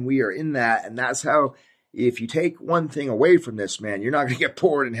that, and we are in that. And that's how, if you take one thing away from this, man, you're not going to get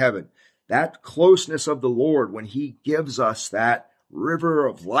bored in heaven. That closeness of the Lord, when he gives us that river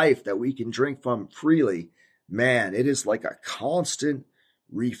of life that we can drink from freely, man, it is like a constant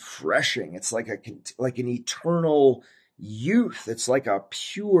refreshing. It's like an eternal youth. It's like a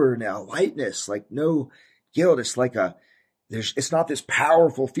pure now lightness, like no guilt. It's like it's not this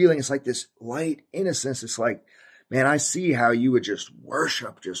powerful feeling. It's like this light innocence. It's like, man, I see how you would just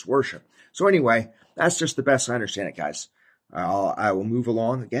worship. So anyway, that's just the best I understand it, guys. I will move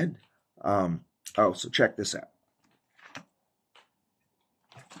along again. So check this out.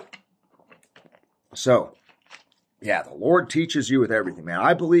 So, yeah, the Lord teaches you with everything, man.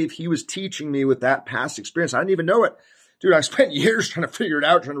 I believe he was teaching me with that past experience. I didn't even know it. Dude, I spent years trying to figure it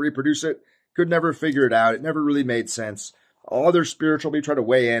out, trying to reproduce it. Could never figure it out. It never really made sense. All other spiritual people tried to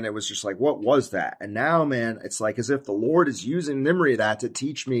weigh in. It was just like, what was that? And now, man, it's like as if the Lord is using memory of that to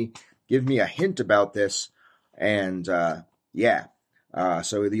teach me, give me a hint about this. And, so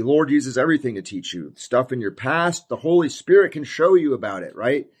the Lord uses everything to teach you. Stuff in your past, the Holy Spirit can show you about it,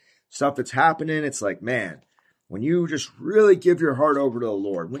 right? Stuff that's happening. It's like, man, when you just really give your heart over to the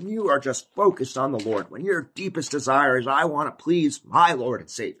Lord, when you are just focused on the Lord, when your deepest desire is, I want to please my Lord and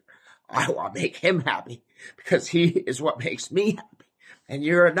Savior. I want to make him happy because he is what makes me happy. And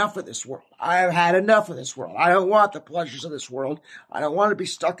you're enough of this world. I've had enough of this world. I don't want the pleasures of this world. I don't want to be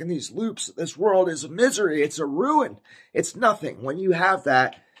stuck in these loops. This world is a misery. It's a ruin. It's nothing. When you have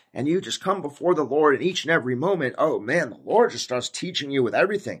that and you just come before the Lord in each and every moment, oh man, the Lord just starts teaching you with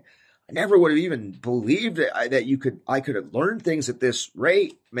everything. I never would have even believed that I could have learned things at this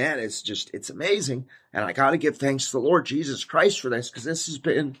rate. Man, it's amazing. And I got to give thanks to the Lord Jesus Christ for this, because this has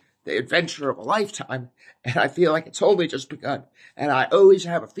been the adventure of a lifetime. And I feel like it's only just begun. And I always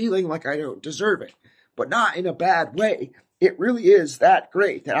have a feeling like I don't deserve it, but not in a bad way. It really is that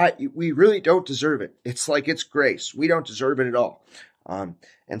great that we really don't deserve it. It's like it's grace. We don't deserve it at all. And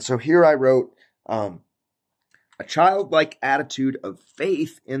so here I wrote, a childlike attitude of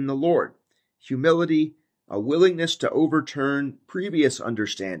faith in the Lord, humility, a willingness to overturn previous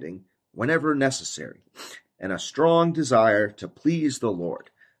understanding whenever necessary, and a strong desire to please the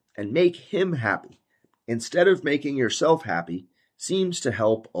Lord and make Him happy instead of making yourself happy seems to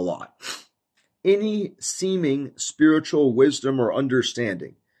help a lot. Any seeming spiritual wisdom or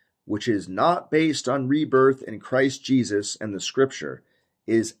understanding, which is not based on rebirth in Christ Jesus and the Scripture,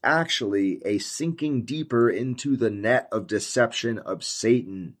 is actually a sinking deeper into the net of deception of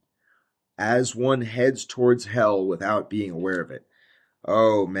Satan as one heads towards hell without being aware of it.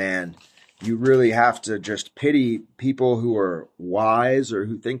 Oh man, you really have to just pity people who are wise or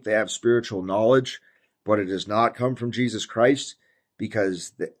who think they have spiritual knowledge, but it does not come from Jesus Christ,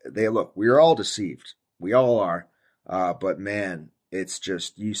 because they look, we are all deceived. We all are. But man, it's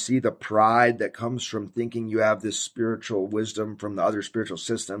just, you see the pride that comes from thinking you have this spiritual wisdom from the other spiritual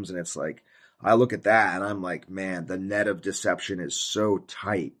systems. And it's like, I look at that and I'm like, man, the net of deception is so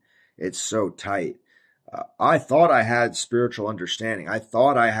tight. It's so tight. I thought I had spiritual understanding. I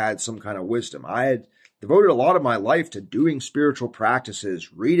thought I had some kind of wisdom. I had devoted a lot of my life to doing spiritual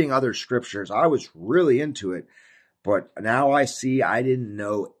practices, reading other scriptures. I was really into it. But now I see I didn't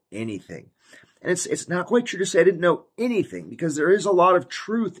know anything. And it's not quite true to say I didn't know anything, because there is a lot of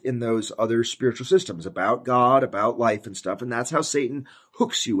truth in those other spiritual systems about God, about life and stuff. And that's how Satan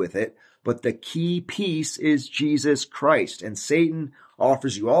hooks you with it. But the key piece is Jesus Christ. And Satan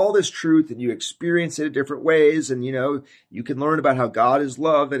offers you all this truth and you experience it in different ways. And, you can learn about how God is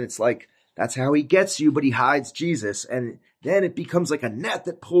love. And it's like, that's how he gets you, but he hides Jesus. And then it becomes like a net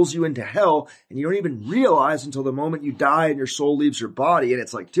that pulls you into hell. And you don't even realize until the moment you die and your soul leaves your body. And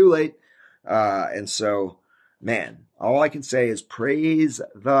it's like too late. And so, man, all I can say is praise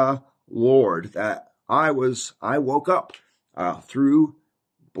the Lord that I woke up through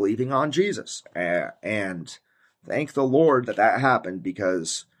believing on Jesus, and thank the Lord that happened,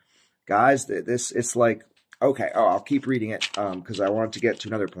 because guys, it's like, okay, I'll keep reading it because I want to get to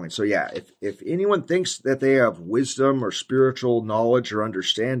another point. So yeah, if anyone thinks that they have wisdom or spiritual knowledge or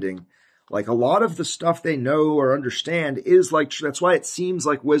understanding, like a lot of the stuff they know or understand is like, that's why it seems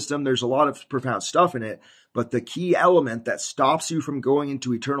like wisdom. There's a lot of profound stuff in it, but the key element that stops you from going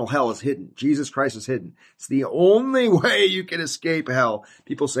into eternal hell is hidden. Jesus Christ is hidden. It's the only way you can escape hell.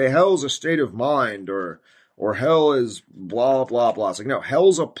 People say hell's a state of mind, or hell is blah, blah, blah. It's like, no,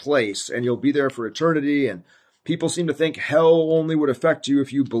 hell's a place and you'll be there for eternity. And people seem to think hell only would affect you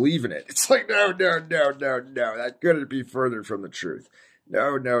if you believe in it. It's like, no. That couldn't be further from the truth.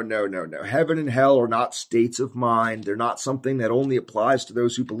 No. Heaven and hell are not states of mind. They're not something that only applies to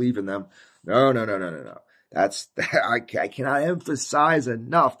those who believe in them. No. I cannot emphasize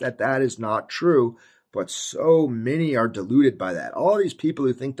enough that is not true. But so many are deluded by that. All these people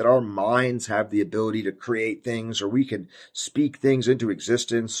who think that our minds have the ability to create things, or we can speak things into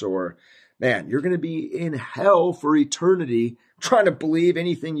existence, or, man, you're going to be in hell for eternity trying to believe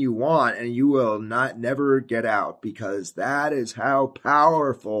anything you want, and you will never get out, because that is how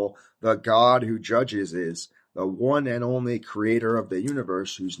powerful the God who judges is, the one and only creator of the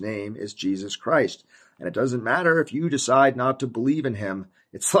universe, whose name is Jesus Christ. And it doesn't matter if you decide not to believe in him.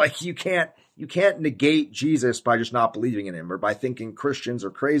 It's like you can't negate Jesus by just not believing in him, or by thinking Christians are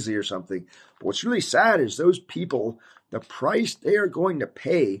crazy or something. But what's really sad is those people, the price they are going to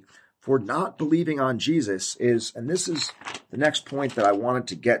pay for not believing on Jesus is, and this is the next point that I wanted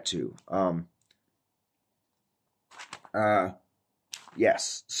to get to.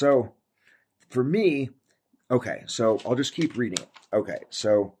 Yes. So for me, okay, so I'll just keep reading it. Okay,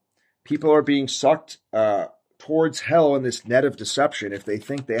 so people are being sucked towards hell in this net of deception if they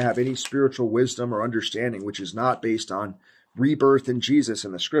think they have any spiritual wisdom or understanding, which is not based on rebirth in Jesus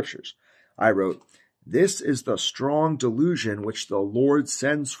and the scriptures. I wrote, "This is the strong delusion which the Lord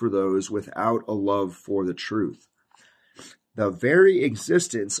sends for those without a love for the truth. The very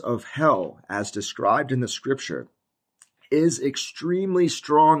existence of hell, as described in the scripture, is extremely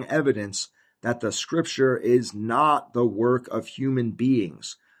strong evidence that the scripture is not the work of human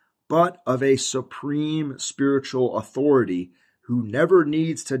beings, but of a supreme spiritual authority who never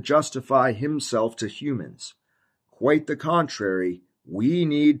needs to justify himself to humans. Quite the contrary, we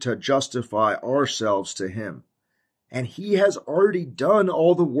need to justify ourselves to him. And he has already done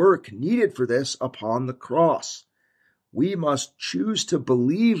all the work needed for this upon the cross. We must choose to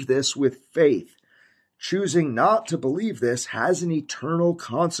believe this with faith. Choosing not to believe this has an eternal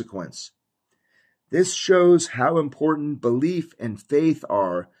consequence. This shows how important belief and faith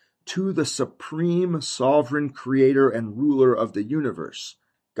are to the supreme sovereign creator and ruler of the universe,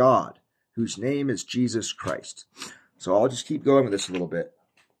 God, whose name is Jesus Christ." So I'll just keep going with this a little bit.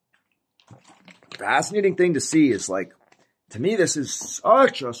 Fascinating thing to see is, like, to me, this is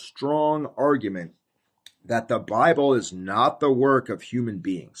such a strong argument that the Bible is not the work of human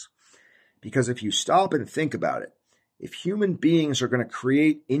beings. Because if you stop and think about it, if human beings are going to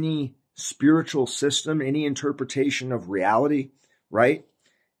create any spiritual system, any interpretation of reality, right?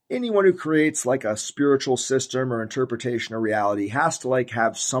 Anyone who creates like a spiritual system or interpretation of reality has to like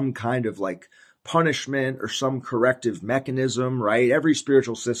have some kind of like punishment or some corrective mechanism, right? Every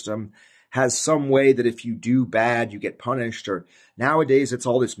spiritual system has some way that if you do bad, you get punished. Or nowadays it's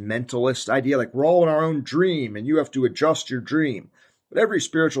all this mentalist idea, like we're all in our own dream and you have to adjust your dream. But every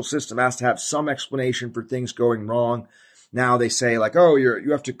spiritual system has to have some explanation for things going wrong. Now they say like, oh,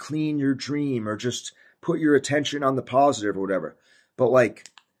 you have to clean your dream or just put your attention on the positive or whatever. But like,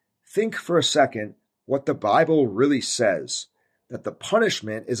 think for a second what the Bible really says, that the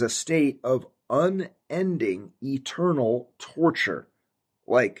punishment is a state of unending, eternal torture.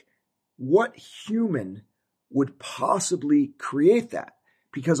 Like, what human would possibly create that?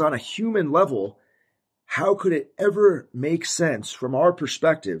 Because on a human level, how could it ever make sense from our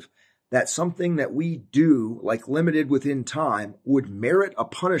perspective that something that we do, like limited within time, would merit a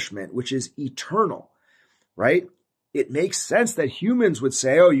punishment which is eternal, right? It makes sense that humans would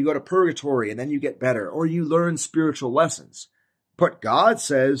say, oh, you go to purgatory and then you get better, or you learn spiritual lessons. But God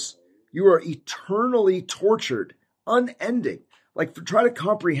says you are eternally tortured, unending. Like, try to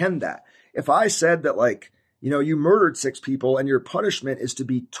comprehend that. If I said that, like, you murdered 6 people and your punishment is to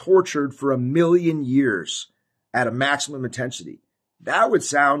be tortured for 1,000,000 years at a maximum intensity, that would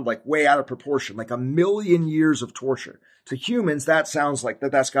sound like way out of proportion, like 1,000,000 years of torture. To humans, that sounds like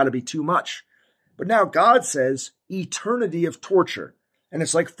that's got to be too much. But now God says eternity of torture. And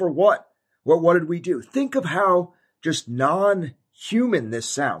it's like, for what? What did we do? Think of how just non-human this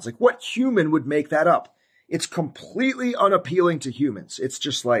sounds. Like, what human would make that up? It's completely unappealing to humans. It's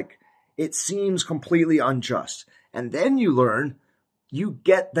just like, it seems completely unjust. And then you learn, you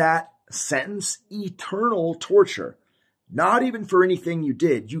get that sentence, eternal torture. Not even for anything you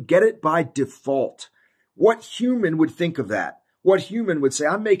did. You get it by default. What human would think of that? What human would say,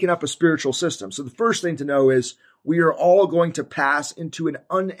 I'm making up a spiritual system? So the first thing to know is we are all going to pass into an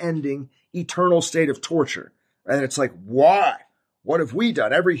unending, eternal state of torture. And it's like, why? What have we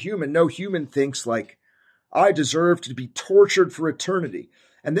done? Every human, no human thinks like, I deserve to be tortured for eternity.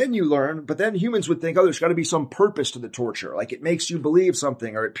 And then you learn, but then humans would think, oh, there's got to be some purpose to the torture. Like it makes you believe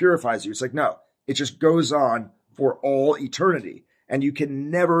something or it purifies you. It's like, no, it just goes on for all eternity. And you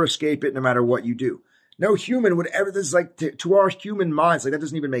can never escape it no matter what you do. No human would ever, this is like to our human minds, like that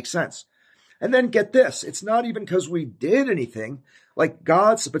doesn't even make sense. And then get this, it's not even because we did anything like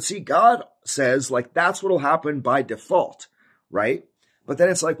God says like that's what'll happen by default, right? But then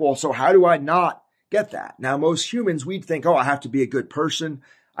it's like, well, so how do I not get that? Now, most humans, we'd think, oh, I have to be a good person.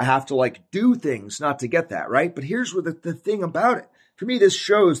 I have to like do things not to get that, right? But here's what the thing about it. For me, this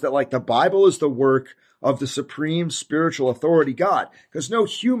shows that like the Bible is the work of the supreme spiritual authority, God, because no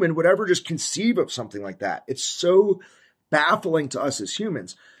human would ever just conceive of something like that. It's so baffling to us as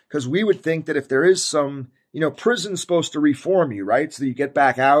humans because we would think that if there is some, prison's supposed to reform you, right? So that you get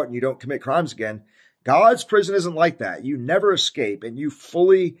back out and you don't commit crimes again. God's prison isn't like that. You never escape and you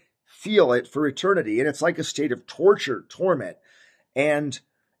fully feel it for eternity. And it's like a state of torture, torment, and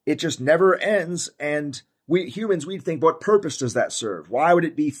it just never ends. And we humans, we'd think, what purpose does that serve? Why would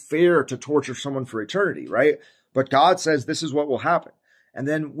it be fair to torture someone for eternity, right? But God says this is what will happen. And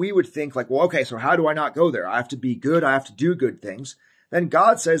then we would think like, well, okay, so how do I not go there? I have to be good. I have to do good things. Then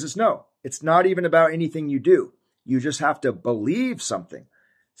God says it's not even about anything you do. You just have to believe something.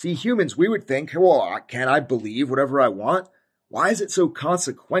 See, humans, we would think, well, can I believe whatever I want? Why is it so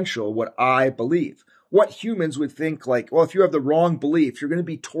consequential what I believe? What humans would think like, well, if you have the wrong belief, you're going to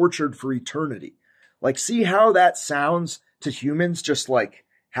be tortured for eternity. Like, see how that sounds to humans? Just like,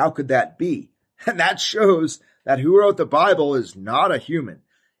 how could that be? And that shows that who wrote the Bible is not a human.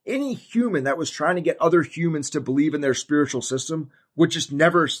 Any human that was trying to get other humans to believe in their spiritual system would just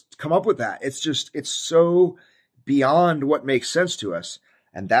never come up with that. It's so beyond what makes sense to us.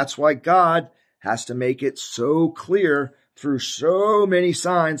 And that's why God has to make it so clear through so many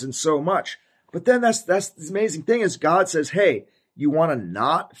signs and so much. But then that's the amazing thing is God says, hey, you want to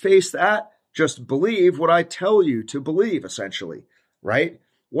not face that? Just believe what I tell you to believe, essentially, right?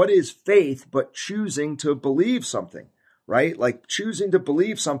 What is faith but choosing to believe something, right? Like choosing to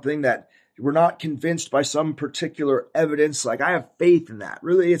believe something that we're not convinced by some particular evidence. Like I have faith in that.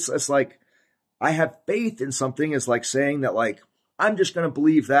 Really, it's like I have faith in something is like saying that like, I'm just going to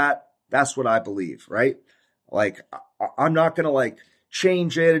believe that. That's what I believe, right? Like I'm not going to like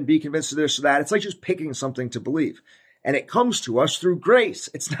change it and be convinced of this or that. It's like just picking something to believe. And it comes to us through grace.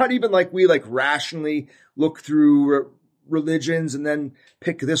 It's not even like we like rationally look through religions and then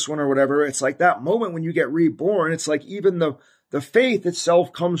pick this one or whatever. It's like that moment when you get reborn, it's like even the faith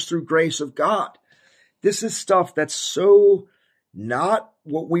itself comes through grace of God. This is stuff that's so not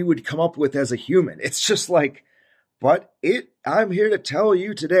what we would come up with as a human. It's just like, I'm here to tell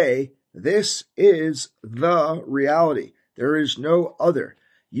you today, this is the reality. There is no other.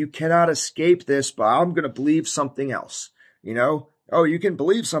 You cannot escape this, but I'm going to believe something else. You know, oh, you can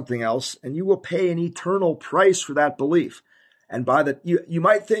believe something else and you will pay an eternal price for that belief. And you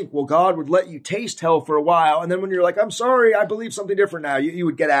might think, well, God would let you taste hell for a while. And then when you're like, I'm sorry, I believe something different now, you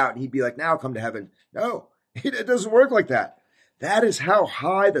would get out and he'd be like, now come to heaven. No, it doesn't work like that. That is how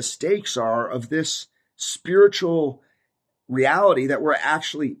high the stakes are of this spiritual reality that we're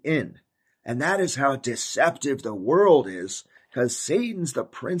actually in. And that is how deceptive the world is, because Satan's the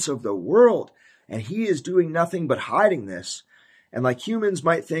prince of the world and he is doing nothing but hiding this. And like humans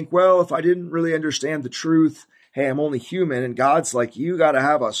might think, well, if I didn't really understand the truth, hey, I'm only human. And God's like, you got to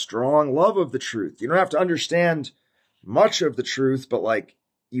have a strong love of the truth. You don't have to understand much of the truth, but like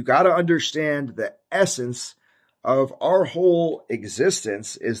you got to understand the essence of our whole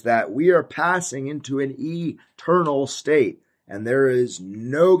existence is that we are passing into an eternal state and there is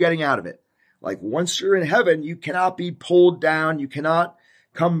no getting out of it. Like once you're in heaven, you cannot be pulled down. You cannot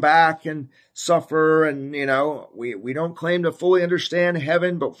come back and suffer. And, you know, we don't claim to fully understand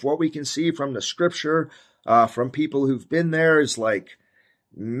heaven, but what we can see from the scripture, from people who've been there is like,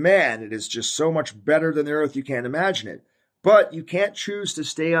 man, it is just so much better than the earth. You can't imagine it. But you can't choose to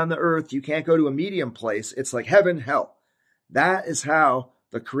stay on the earth. You can't go to a medium place. It's like heaven, hell. That is how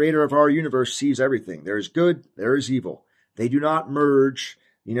the creator of our universe sees everything. There is good, there is evil. They do not merge.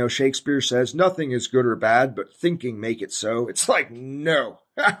 You know, Shakespeare says nothing is good or bad, but thinking make it so. It's like, no,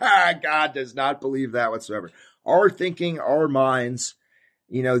 God does not believe that whatsoever. Our thinking, our minds,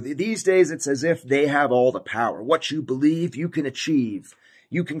 you know, these days it's as if they have all the power. What you believe, you can achieve.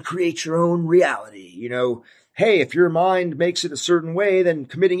 You can create your own reality. You know, hey, if your mind makes it a certain way, then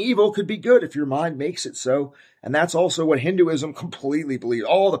committing evil could be good if your mind makes it so. And that's also what Hinduism completely believes.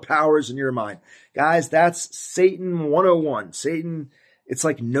 All the powers in your mind. Guys, that's Satan 101. Satan, it's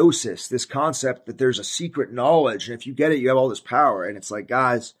like gnosis, this concept that there's a secret knowledge. And if you get it, you have all this power. And it's like,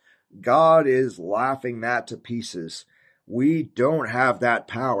 guys, God is laughing that to pieces. We don't have that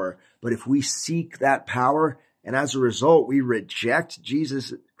power. But if we seek that power, and as a result, we reject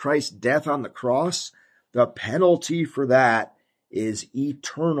Jesus Christ's death on the cross, the penalty for that is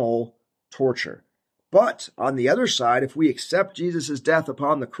eternal torture. But on the other side, if we accept Jesus' death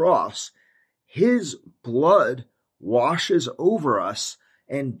upon the cross, his blood washes over us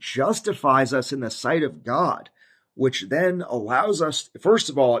and justifies us in the sight of God, which then allows us, first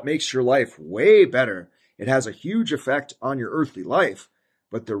of all, it makes your life way better. It has a huge effect on your earthly life.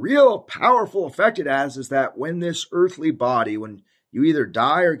 But the real powerful effect it has is that when this earthly body, when you either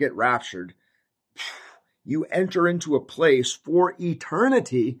die or get raptured, you enter into a place for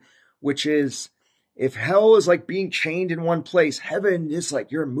eternity, which is, if hell is like being chained in one place, heaven is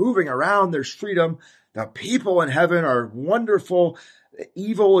like you're moving around, there's freedom. The people in heaven are wonderful.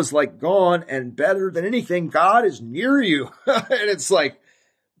 Evil is like gone, and better than anything, God is near you. And it's like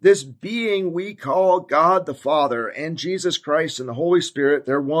this being we call God the Father and Jesus Christ and the Holy Spirit.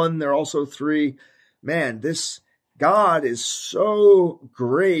 They're one, they're also three. Man, this God is so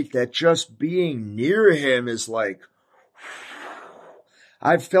great that just being near him is like,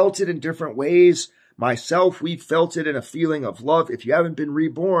 I've felt it in different ways. Myself, we felt it in a feeling of love. If you haven't been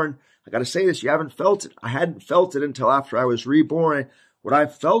reborn, I got to say this, you haven't felt it. I hadn't felt it until after I was reborn. What I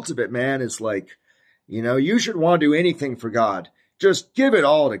felt of it, man, is like, you know, you should want to do anything for God. Just give it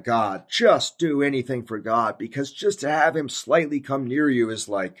all to God. Just do anything for God, because just to have him slightly come near you is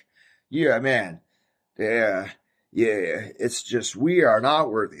like, yeah, man, yeah, it's just, we are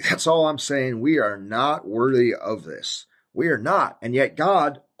not worthy. That's all I'm saying. We are not worthy of this. We are not. And yet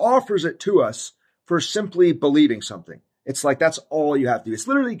God offers it to us for simply believing something. It's like, that's all you have to do. It's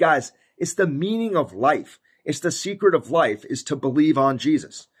literally, guys, it's the meaning of life. It's the secret of life is to believe on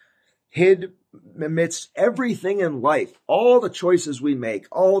Jesus. Hid amidst everything in life, all the choices we make,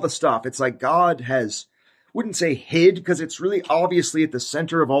 all the stuff. It's like God has, wouldn't say hid, because it's really obviously at the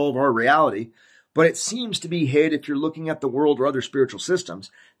center of all of our reality, but it seems to be hid if you're looking at the world or other spiritual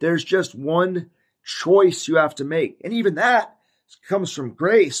systems. There's just one choice you have to make. And even that comes from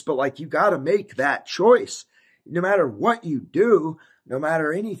grace, but like you got to make that choice. No matter what you do, no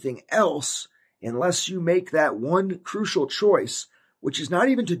matter anything else, unless you make that one crucial choice, which is not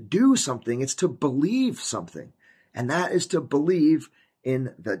even to do something, it's to believe something. And that is to believe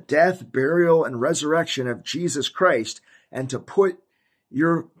in the death, burial, and resurrection of Jesus Christ, and to put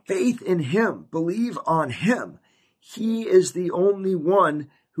your faith in him, believe on him. He is the only one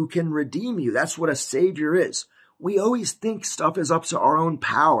who can redeem you. That's what a savior is. We always think stuff is up to our own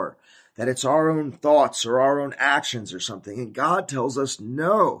power, that it's our own thoughts or our own actions or something. And God tells us,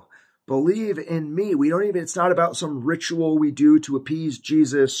 no, believe in me. It's not about some ritual we do to appease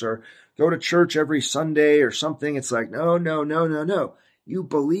Jesus or go to church every Sunday or something. It's like, no, no, no, no, no. You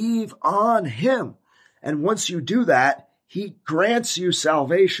believe on him. And once you do that, he grants you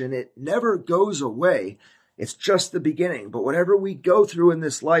salvation. It never goes away. It's just the beginning. But whatever we go through in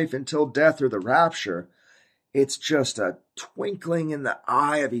this life until death or the rapture, it's just a twinkling in the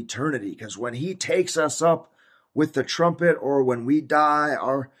eye of eternity. Because when he takes us up with the trumpet, or when we die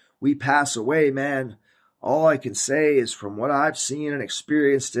or we pass away, man, all I can say is from what I've seen and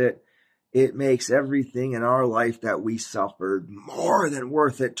experienced it makes everything in our life that we suffered more than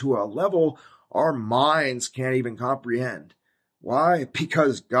worth it to a level our minds can't even comprehend. Why?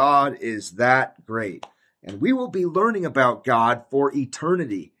 Because God is that great. And we will be learning about God for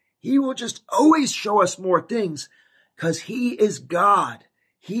eternity. He will just always show us more things because he is God.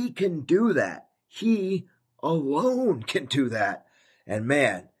 He can do that. He alone can do that. And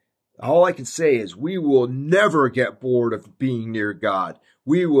man, all I can say is we will never get bored of being near God.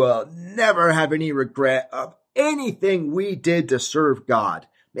 We will never have any regret of anything we did to serve God.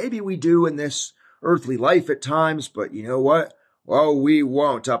 Maybe we do in this earthly life at times, but you know what? Well, we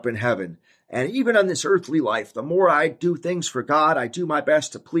won't up in heaven. And even on this earthly life, the more I do things for God, I do my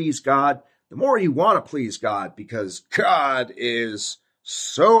best to please God, the more you want to please God, because God is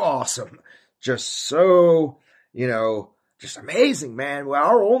so awesome. Just so, just amazing, man. Well,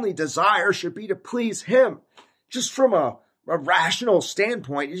 our only desire should be to please him. Just from a rational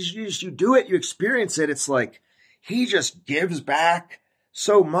standpoint, you do it, you experience it. It's like he just gives back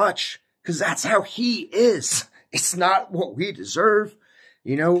so much because that's how he is. It's not what we deserve.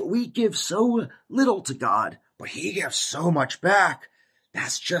 We give so little to God, but he gives so much back.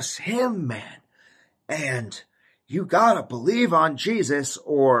 That's just him, man. And you gotta believe on Jesus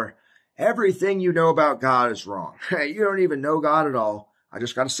or everything you know about God is wrong. You don't even know God at all. I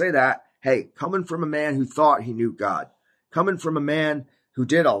just gotta say that. Hey, coming from a man who thought he knew God, coming from a man who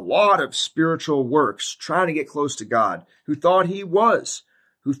did a lot of spiritual works, trying to get close to God, who thought he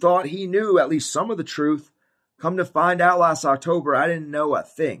knew at least some of the truth. Come to find out last October, I didn't know a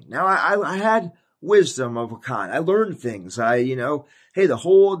thing. Now, I had wisdom of a kind. I learned things. Hey, the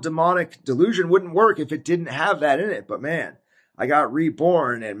whole demonic delusion wouldn't work if it didn't have that in it. But man, I got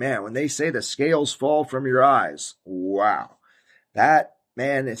reborn. And man, when they say the scales fall from your eyes, wow. That,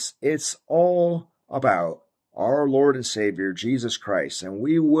 man, it's all about our Lord and Savior, Jesus Christ. And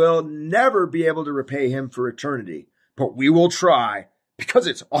we will never be able to repay him for eternity. But we will try because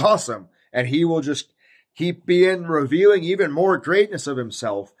it's awesome. And he will just keep revealing even more greatness of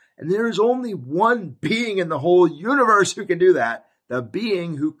himself. And there is only one being in the whole universe who can do that. The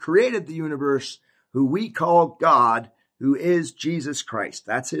being who created the universe, who we call God, who is Jesus Christ.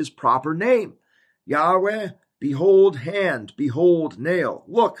 That's his proper name. Yahweh, behold hand, behold nail.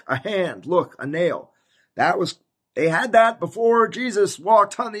 Look, a hand, look, a nail. They had that before Jesus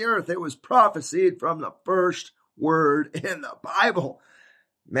walked on the earth. It was prophesied from the first word in the Bible.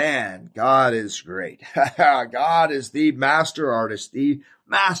 Man, God is great. God is the master artist, the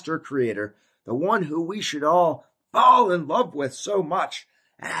master creator, the one who we should all fall in love with so much.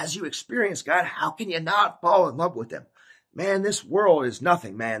 As you experience God, how can you not fall in love with him? Man, this world is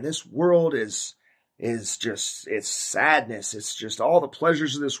nothing, man. This world is just, it's sadness. It's just all the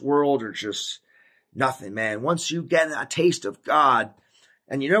pleasures of this world are just nothing, man. Once you get a taste of God,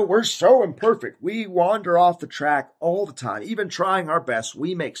 and we're so imperfect. We wander off the track all the time. Even trying our best,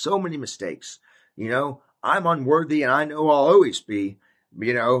 we make so many mistakes. I'm unworthy and I know I'll always be,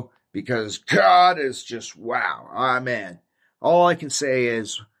 because God is just, wow. Man, all I can say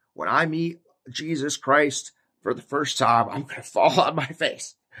is when I meet Jesus Christ for the first time, I'm going to fall on my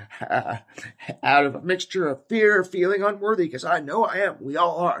face out of a mixture of fear, feeling unworthy, because I know I am. We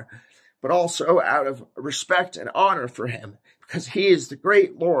all are. But also out of respect and honor for him. Because he is the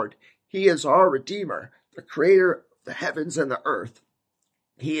great Lord. He is our Redeemer, the creator of the heavens and the earth.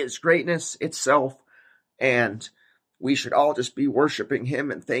 He is greatness itself, and we should all just be worshiping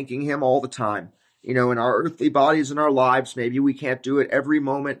him and thanking him all the time. In our earthly bodies and our lives, maybe we can't do it every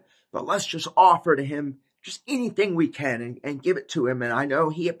moment, but let's just offer to him just anything we can and give it to him, and I know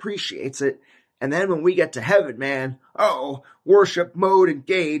he appreciates it. And then when we get to heaven, man, worship mode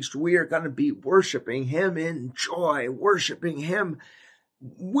engaged, we are going to be worshiping him in joy, worshiping him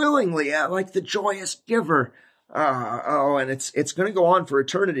willingly, like the joyous giver. And it's going to go on for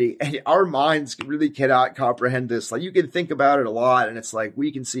eternity. And our minds really cannot comprehend this. Like, you can think about it a lot, and it's like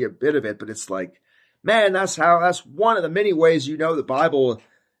we can see a bit of it, but it's like, man, that's one of the many ways you know the Bible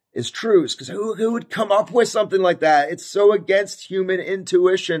is true, because who would come up with something like that? It's so against human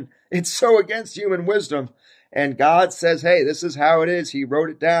intuition. It's so against human wisdom. And God says, hey, this is how it is. He wrote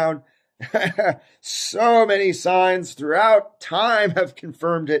it down. So many signs throughout time have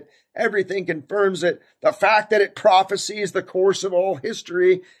confirmed it. Everything confirms it. The fact that it prophesies the course of all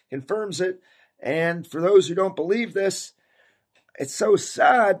history confirms it. And for those who don't believe this, it's so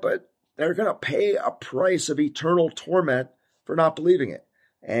sad, but they're going to pay a price of eternal torment for not believing it.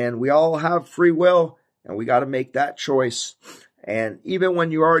 And we all have free will, and we got to make that choice. And even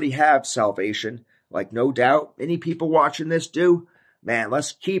when you already have salvation, like no doubt many people watching this do, man,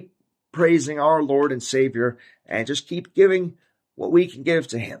 let's keep praising our Lord and Savior and just keep giving what we can give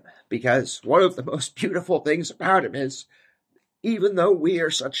to him. Because one of the most beautiful things about him is, even though we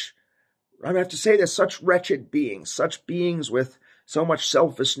are such, I have to say this, such wretched beings, such beings with so much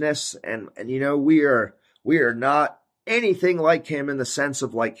selfishness, and you know, we are not anything like him in the sense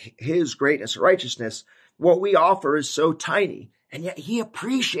of like his greatness or righteousness. What we offer is so tiny, and yet he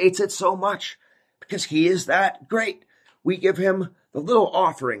appreciates it so much because he is that great. We give him the little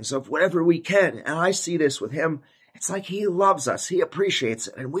offerings of whatever we can, and I see this with him. It's like he loves us, he appreciates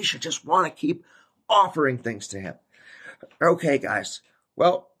it, and we should just want to keep offering things to him. Okay, guys.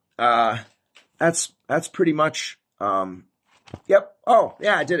 Well, that's pretty much. Yep. Oh,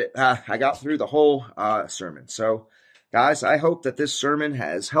 yeah, I did it. I got through the whole sermon. So, guys, I hope that this sermon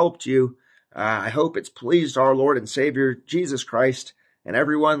has helped you. I hope it's pleased our Lord and Savior, Jesus Christ. And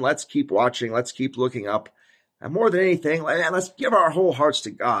everyone, let's keep watching. Let's keep looking up. And more than anything, let's give our whole hearts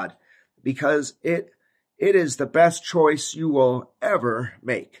to God, because it is the best choice you will ever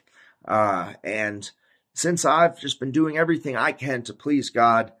make. And since I've just been doing everything I can to please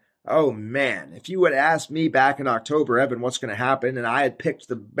God, oh man, if you had asked me back in October, Evan, what's going to happen, and I had picked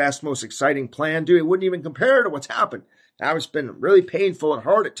the best, most exciting plan, dude, it wouldn't even compare to what's happened. Now, it's been really painful and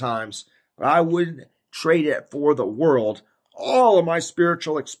hard at times, but I wouldn't trade it for the world. All of my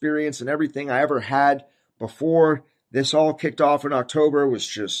spiritual experience and everything I ever had before this all kicked off in October was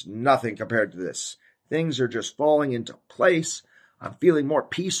just nothing compared to this. Things are just falling into place. I'm feeling more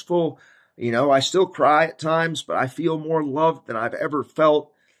peaceful. You know, I still cry at times, but I feel more loved than I've ever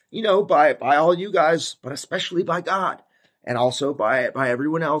felt, you know, by all you guys, but especially by God, and also by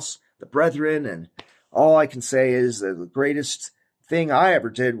everyone else, the brethren. And all I can say is that the greatest thing I ever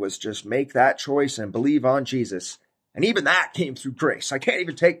did was just make that choice and believe on Jesus. And even that came through grace. I can't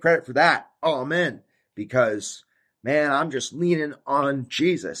even take credit for that. Amen. Because, man, I'm just leaning on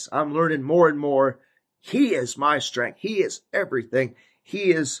Jesus. I'm learning more and more. He is my strength. He is everything.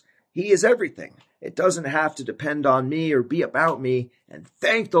 He is everything. It doesn't have to depend on me or be about me. And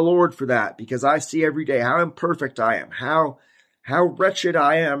thank the Lord for that, because I see every day how imperfect I am, how wretched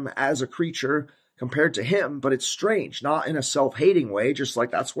I am as a creature compared to him. But it's strange, not in a self-hating way, just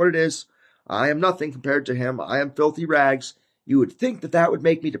like that's what it is. I am nothing compared to him. I am filthy rags. You would think that would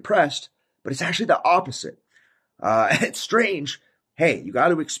make me depressed, but it's actually the opposite. It's strange. Hey, you got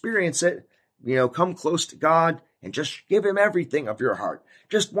to experience it. You know, come close to God and just give him everything of your heart.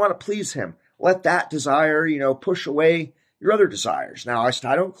 Just want to please him. Let that desire, you know, push away your other desires. Now,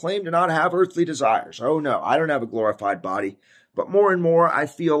 I don't claim to not have earthly desires. Oh, no, I don't have a glorified body. But more and more, I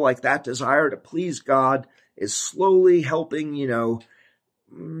feel like that desire to please God is slowly helping, you know,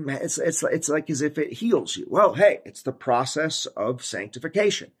 it's like as if it heals you. Well, hey, it's the process of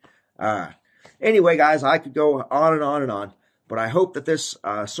sanctification. Anyway, guys, I could go on and on and on, but I hope that this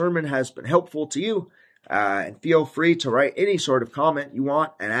sermon has been helpful to you. And feel free to write any sort of comment you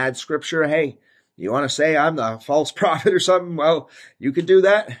want and add scripture. Hey, you want to say I'm the false prophet or something? Well, you can do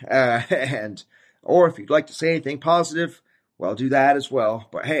that. Or if you'd like to say anything positive, well, do that as well.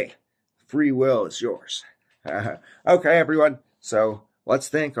 But hey, free will is yours. Okay, everyone. So let's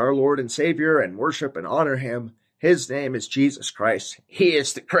thank our Lord and Savior and worship and honor him. His name is Jesus Christ. He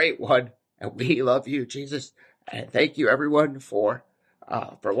is the great one. And we love you, Jesus. And thank you, everyone, for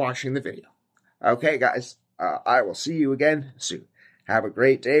watching the video. Okay, guys, I will see you again soon. Have a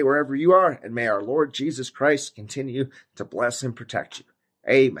great day wherever you are, and may our Lord Jesus Christ continue to bless and protect you.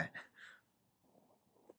 Amen.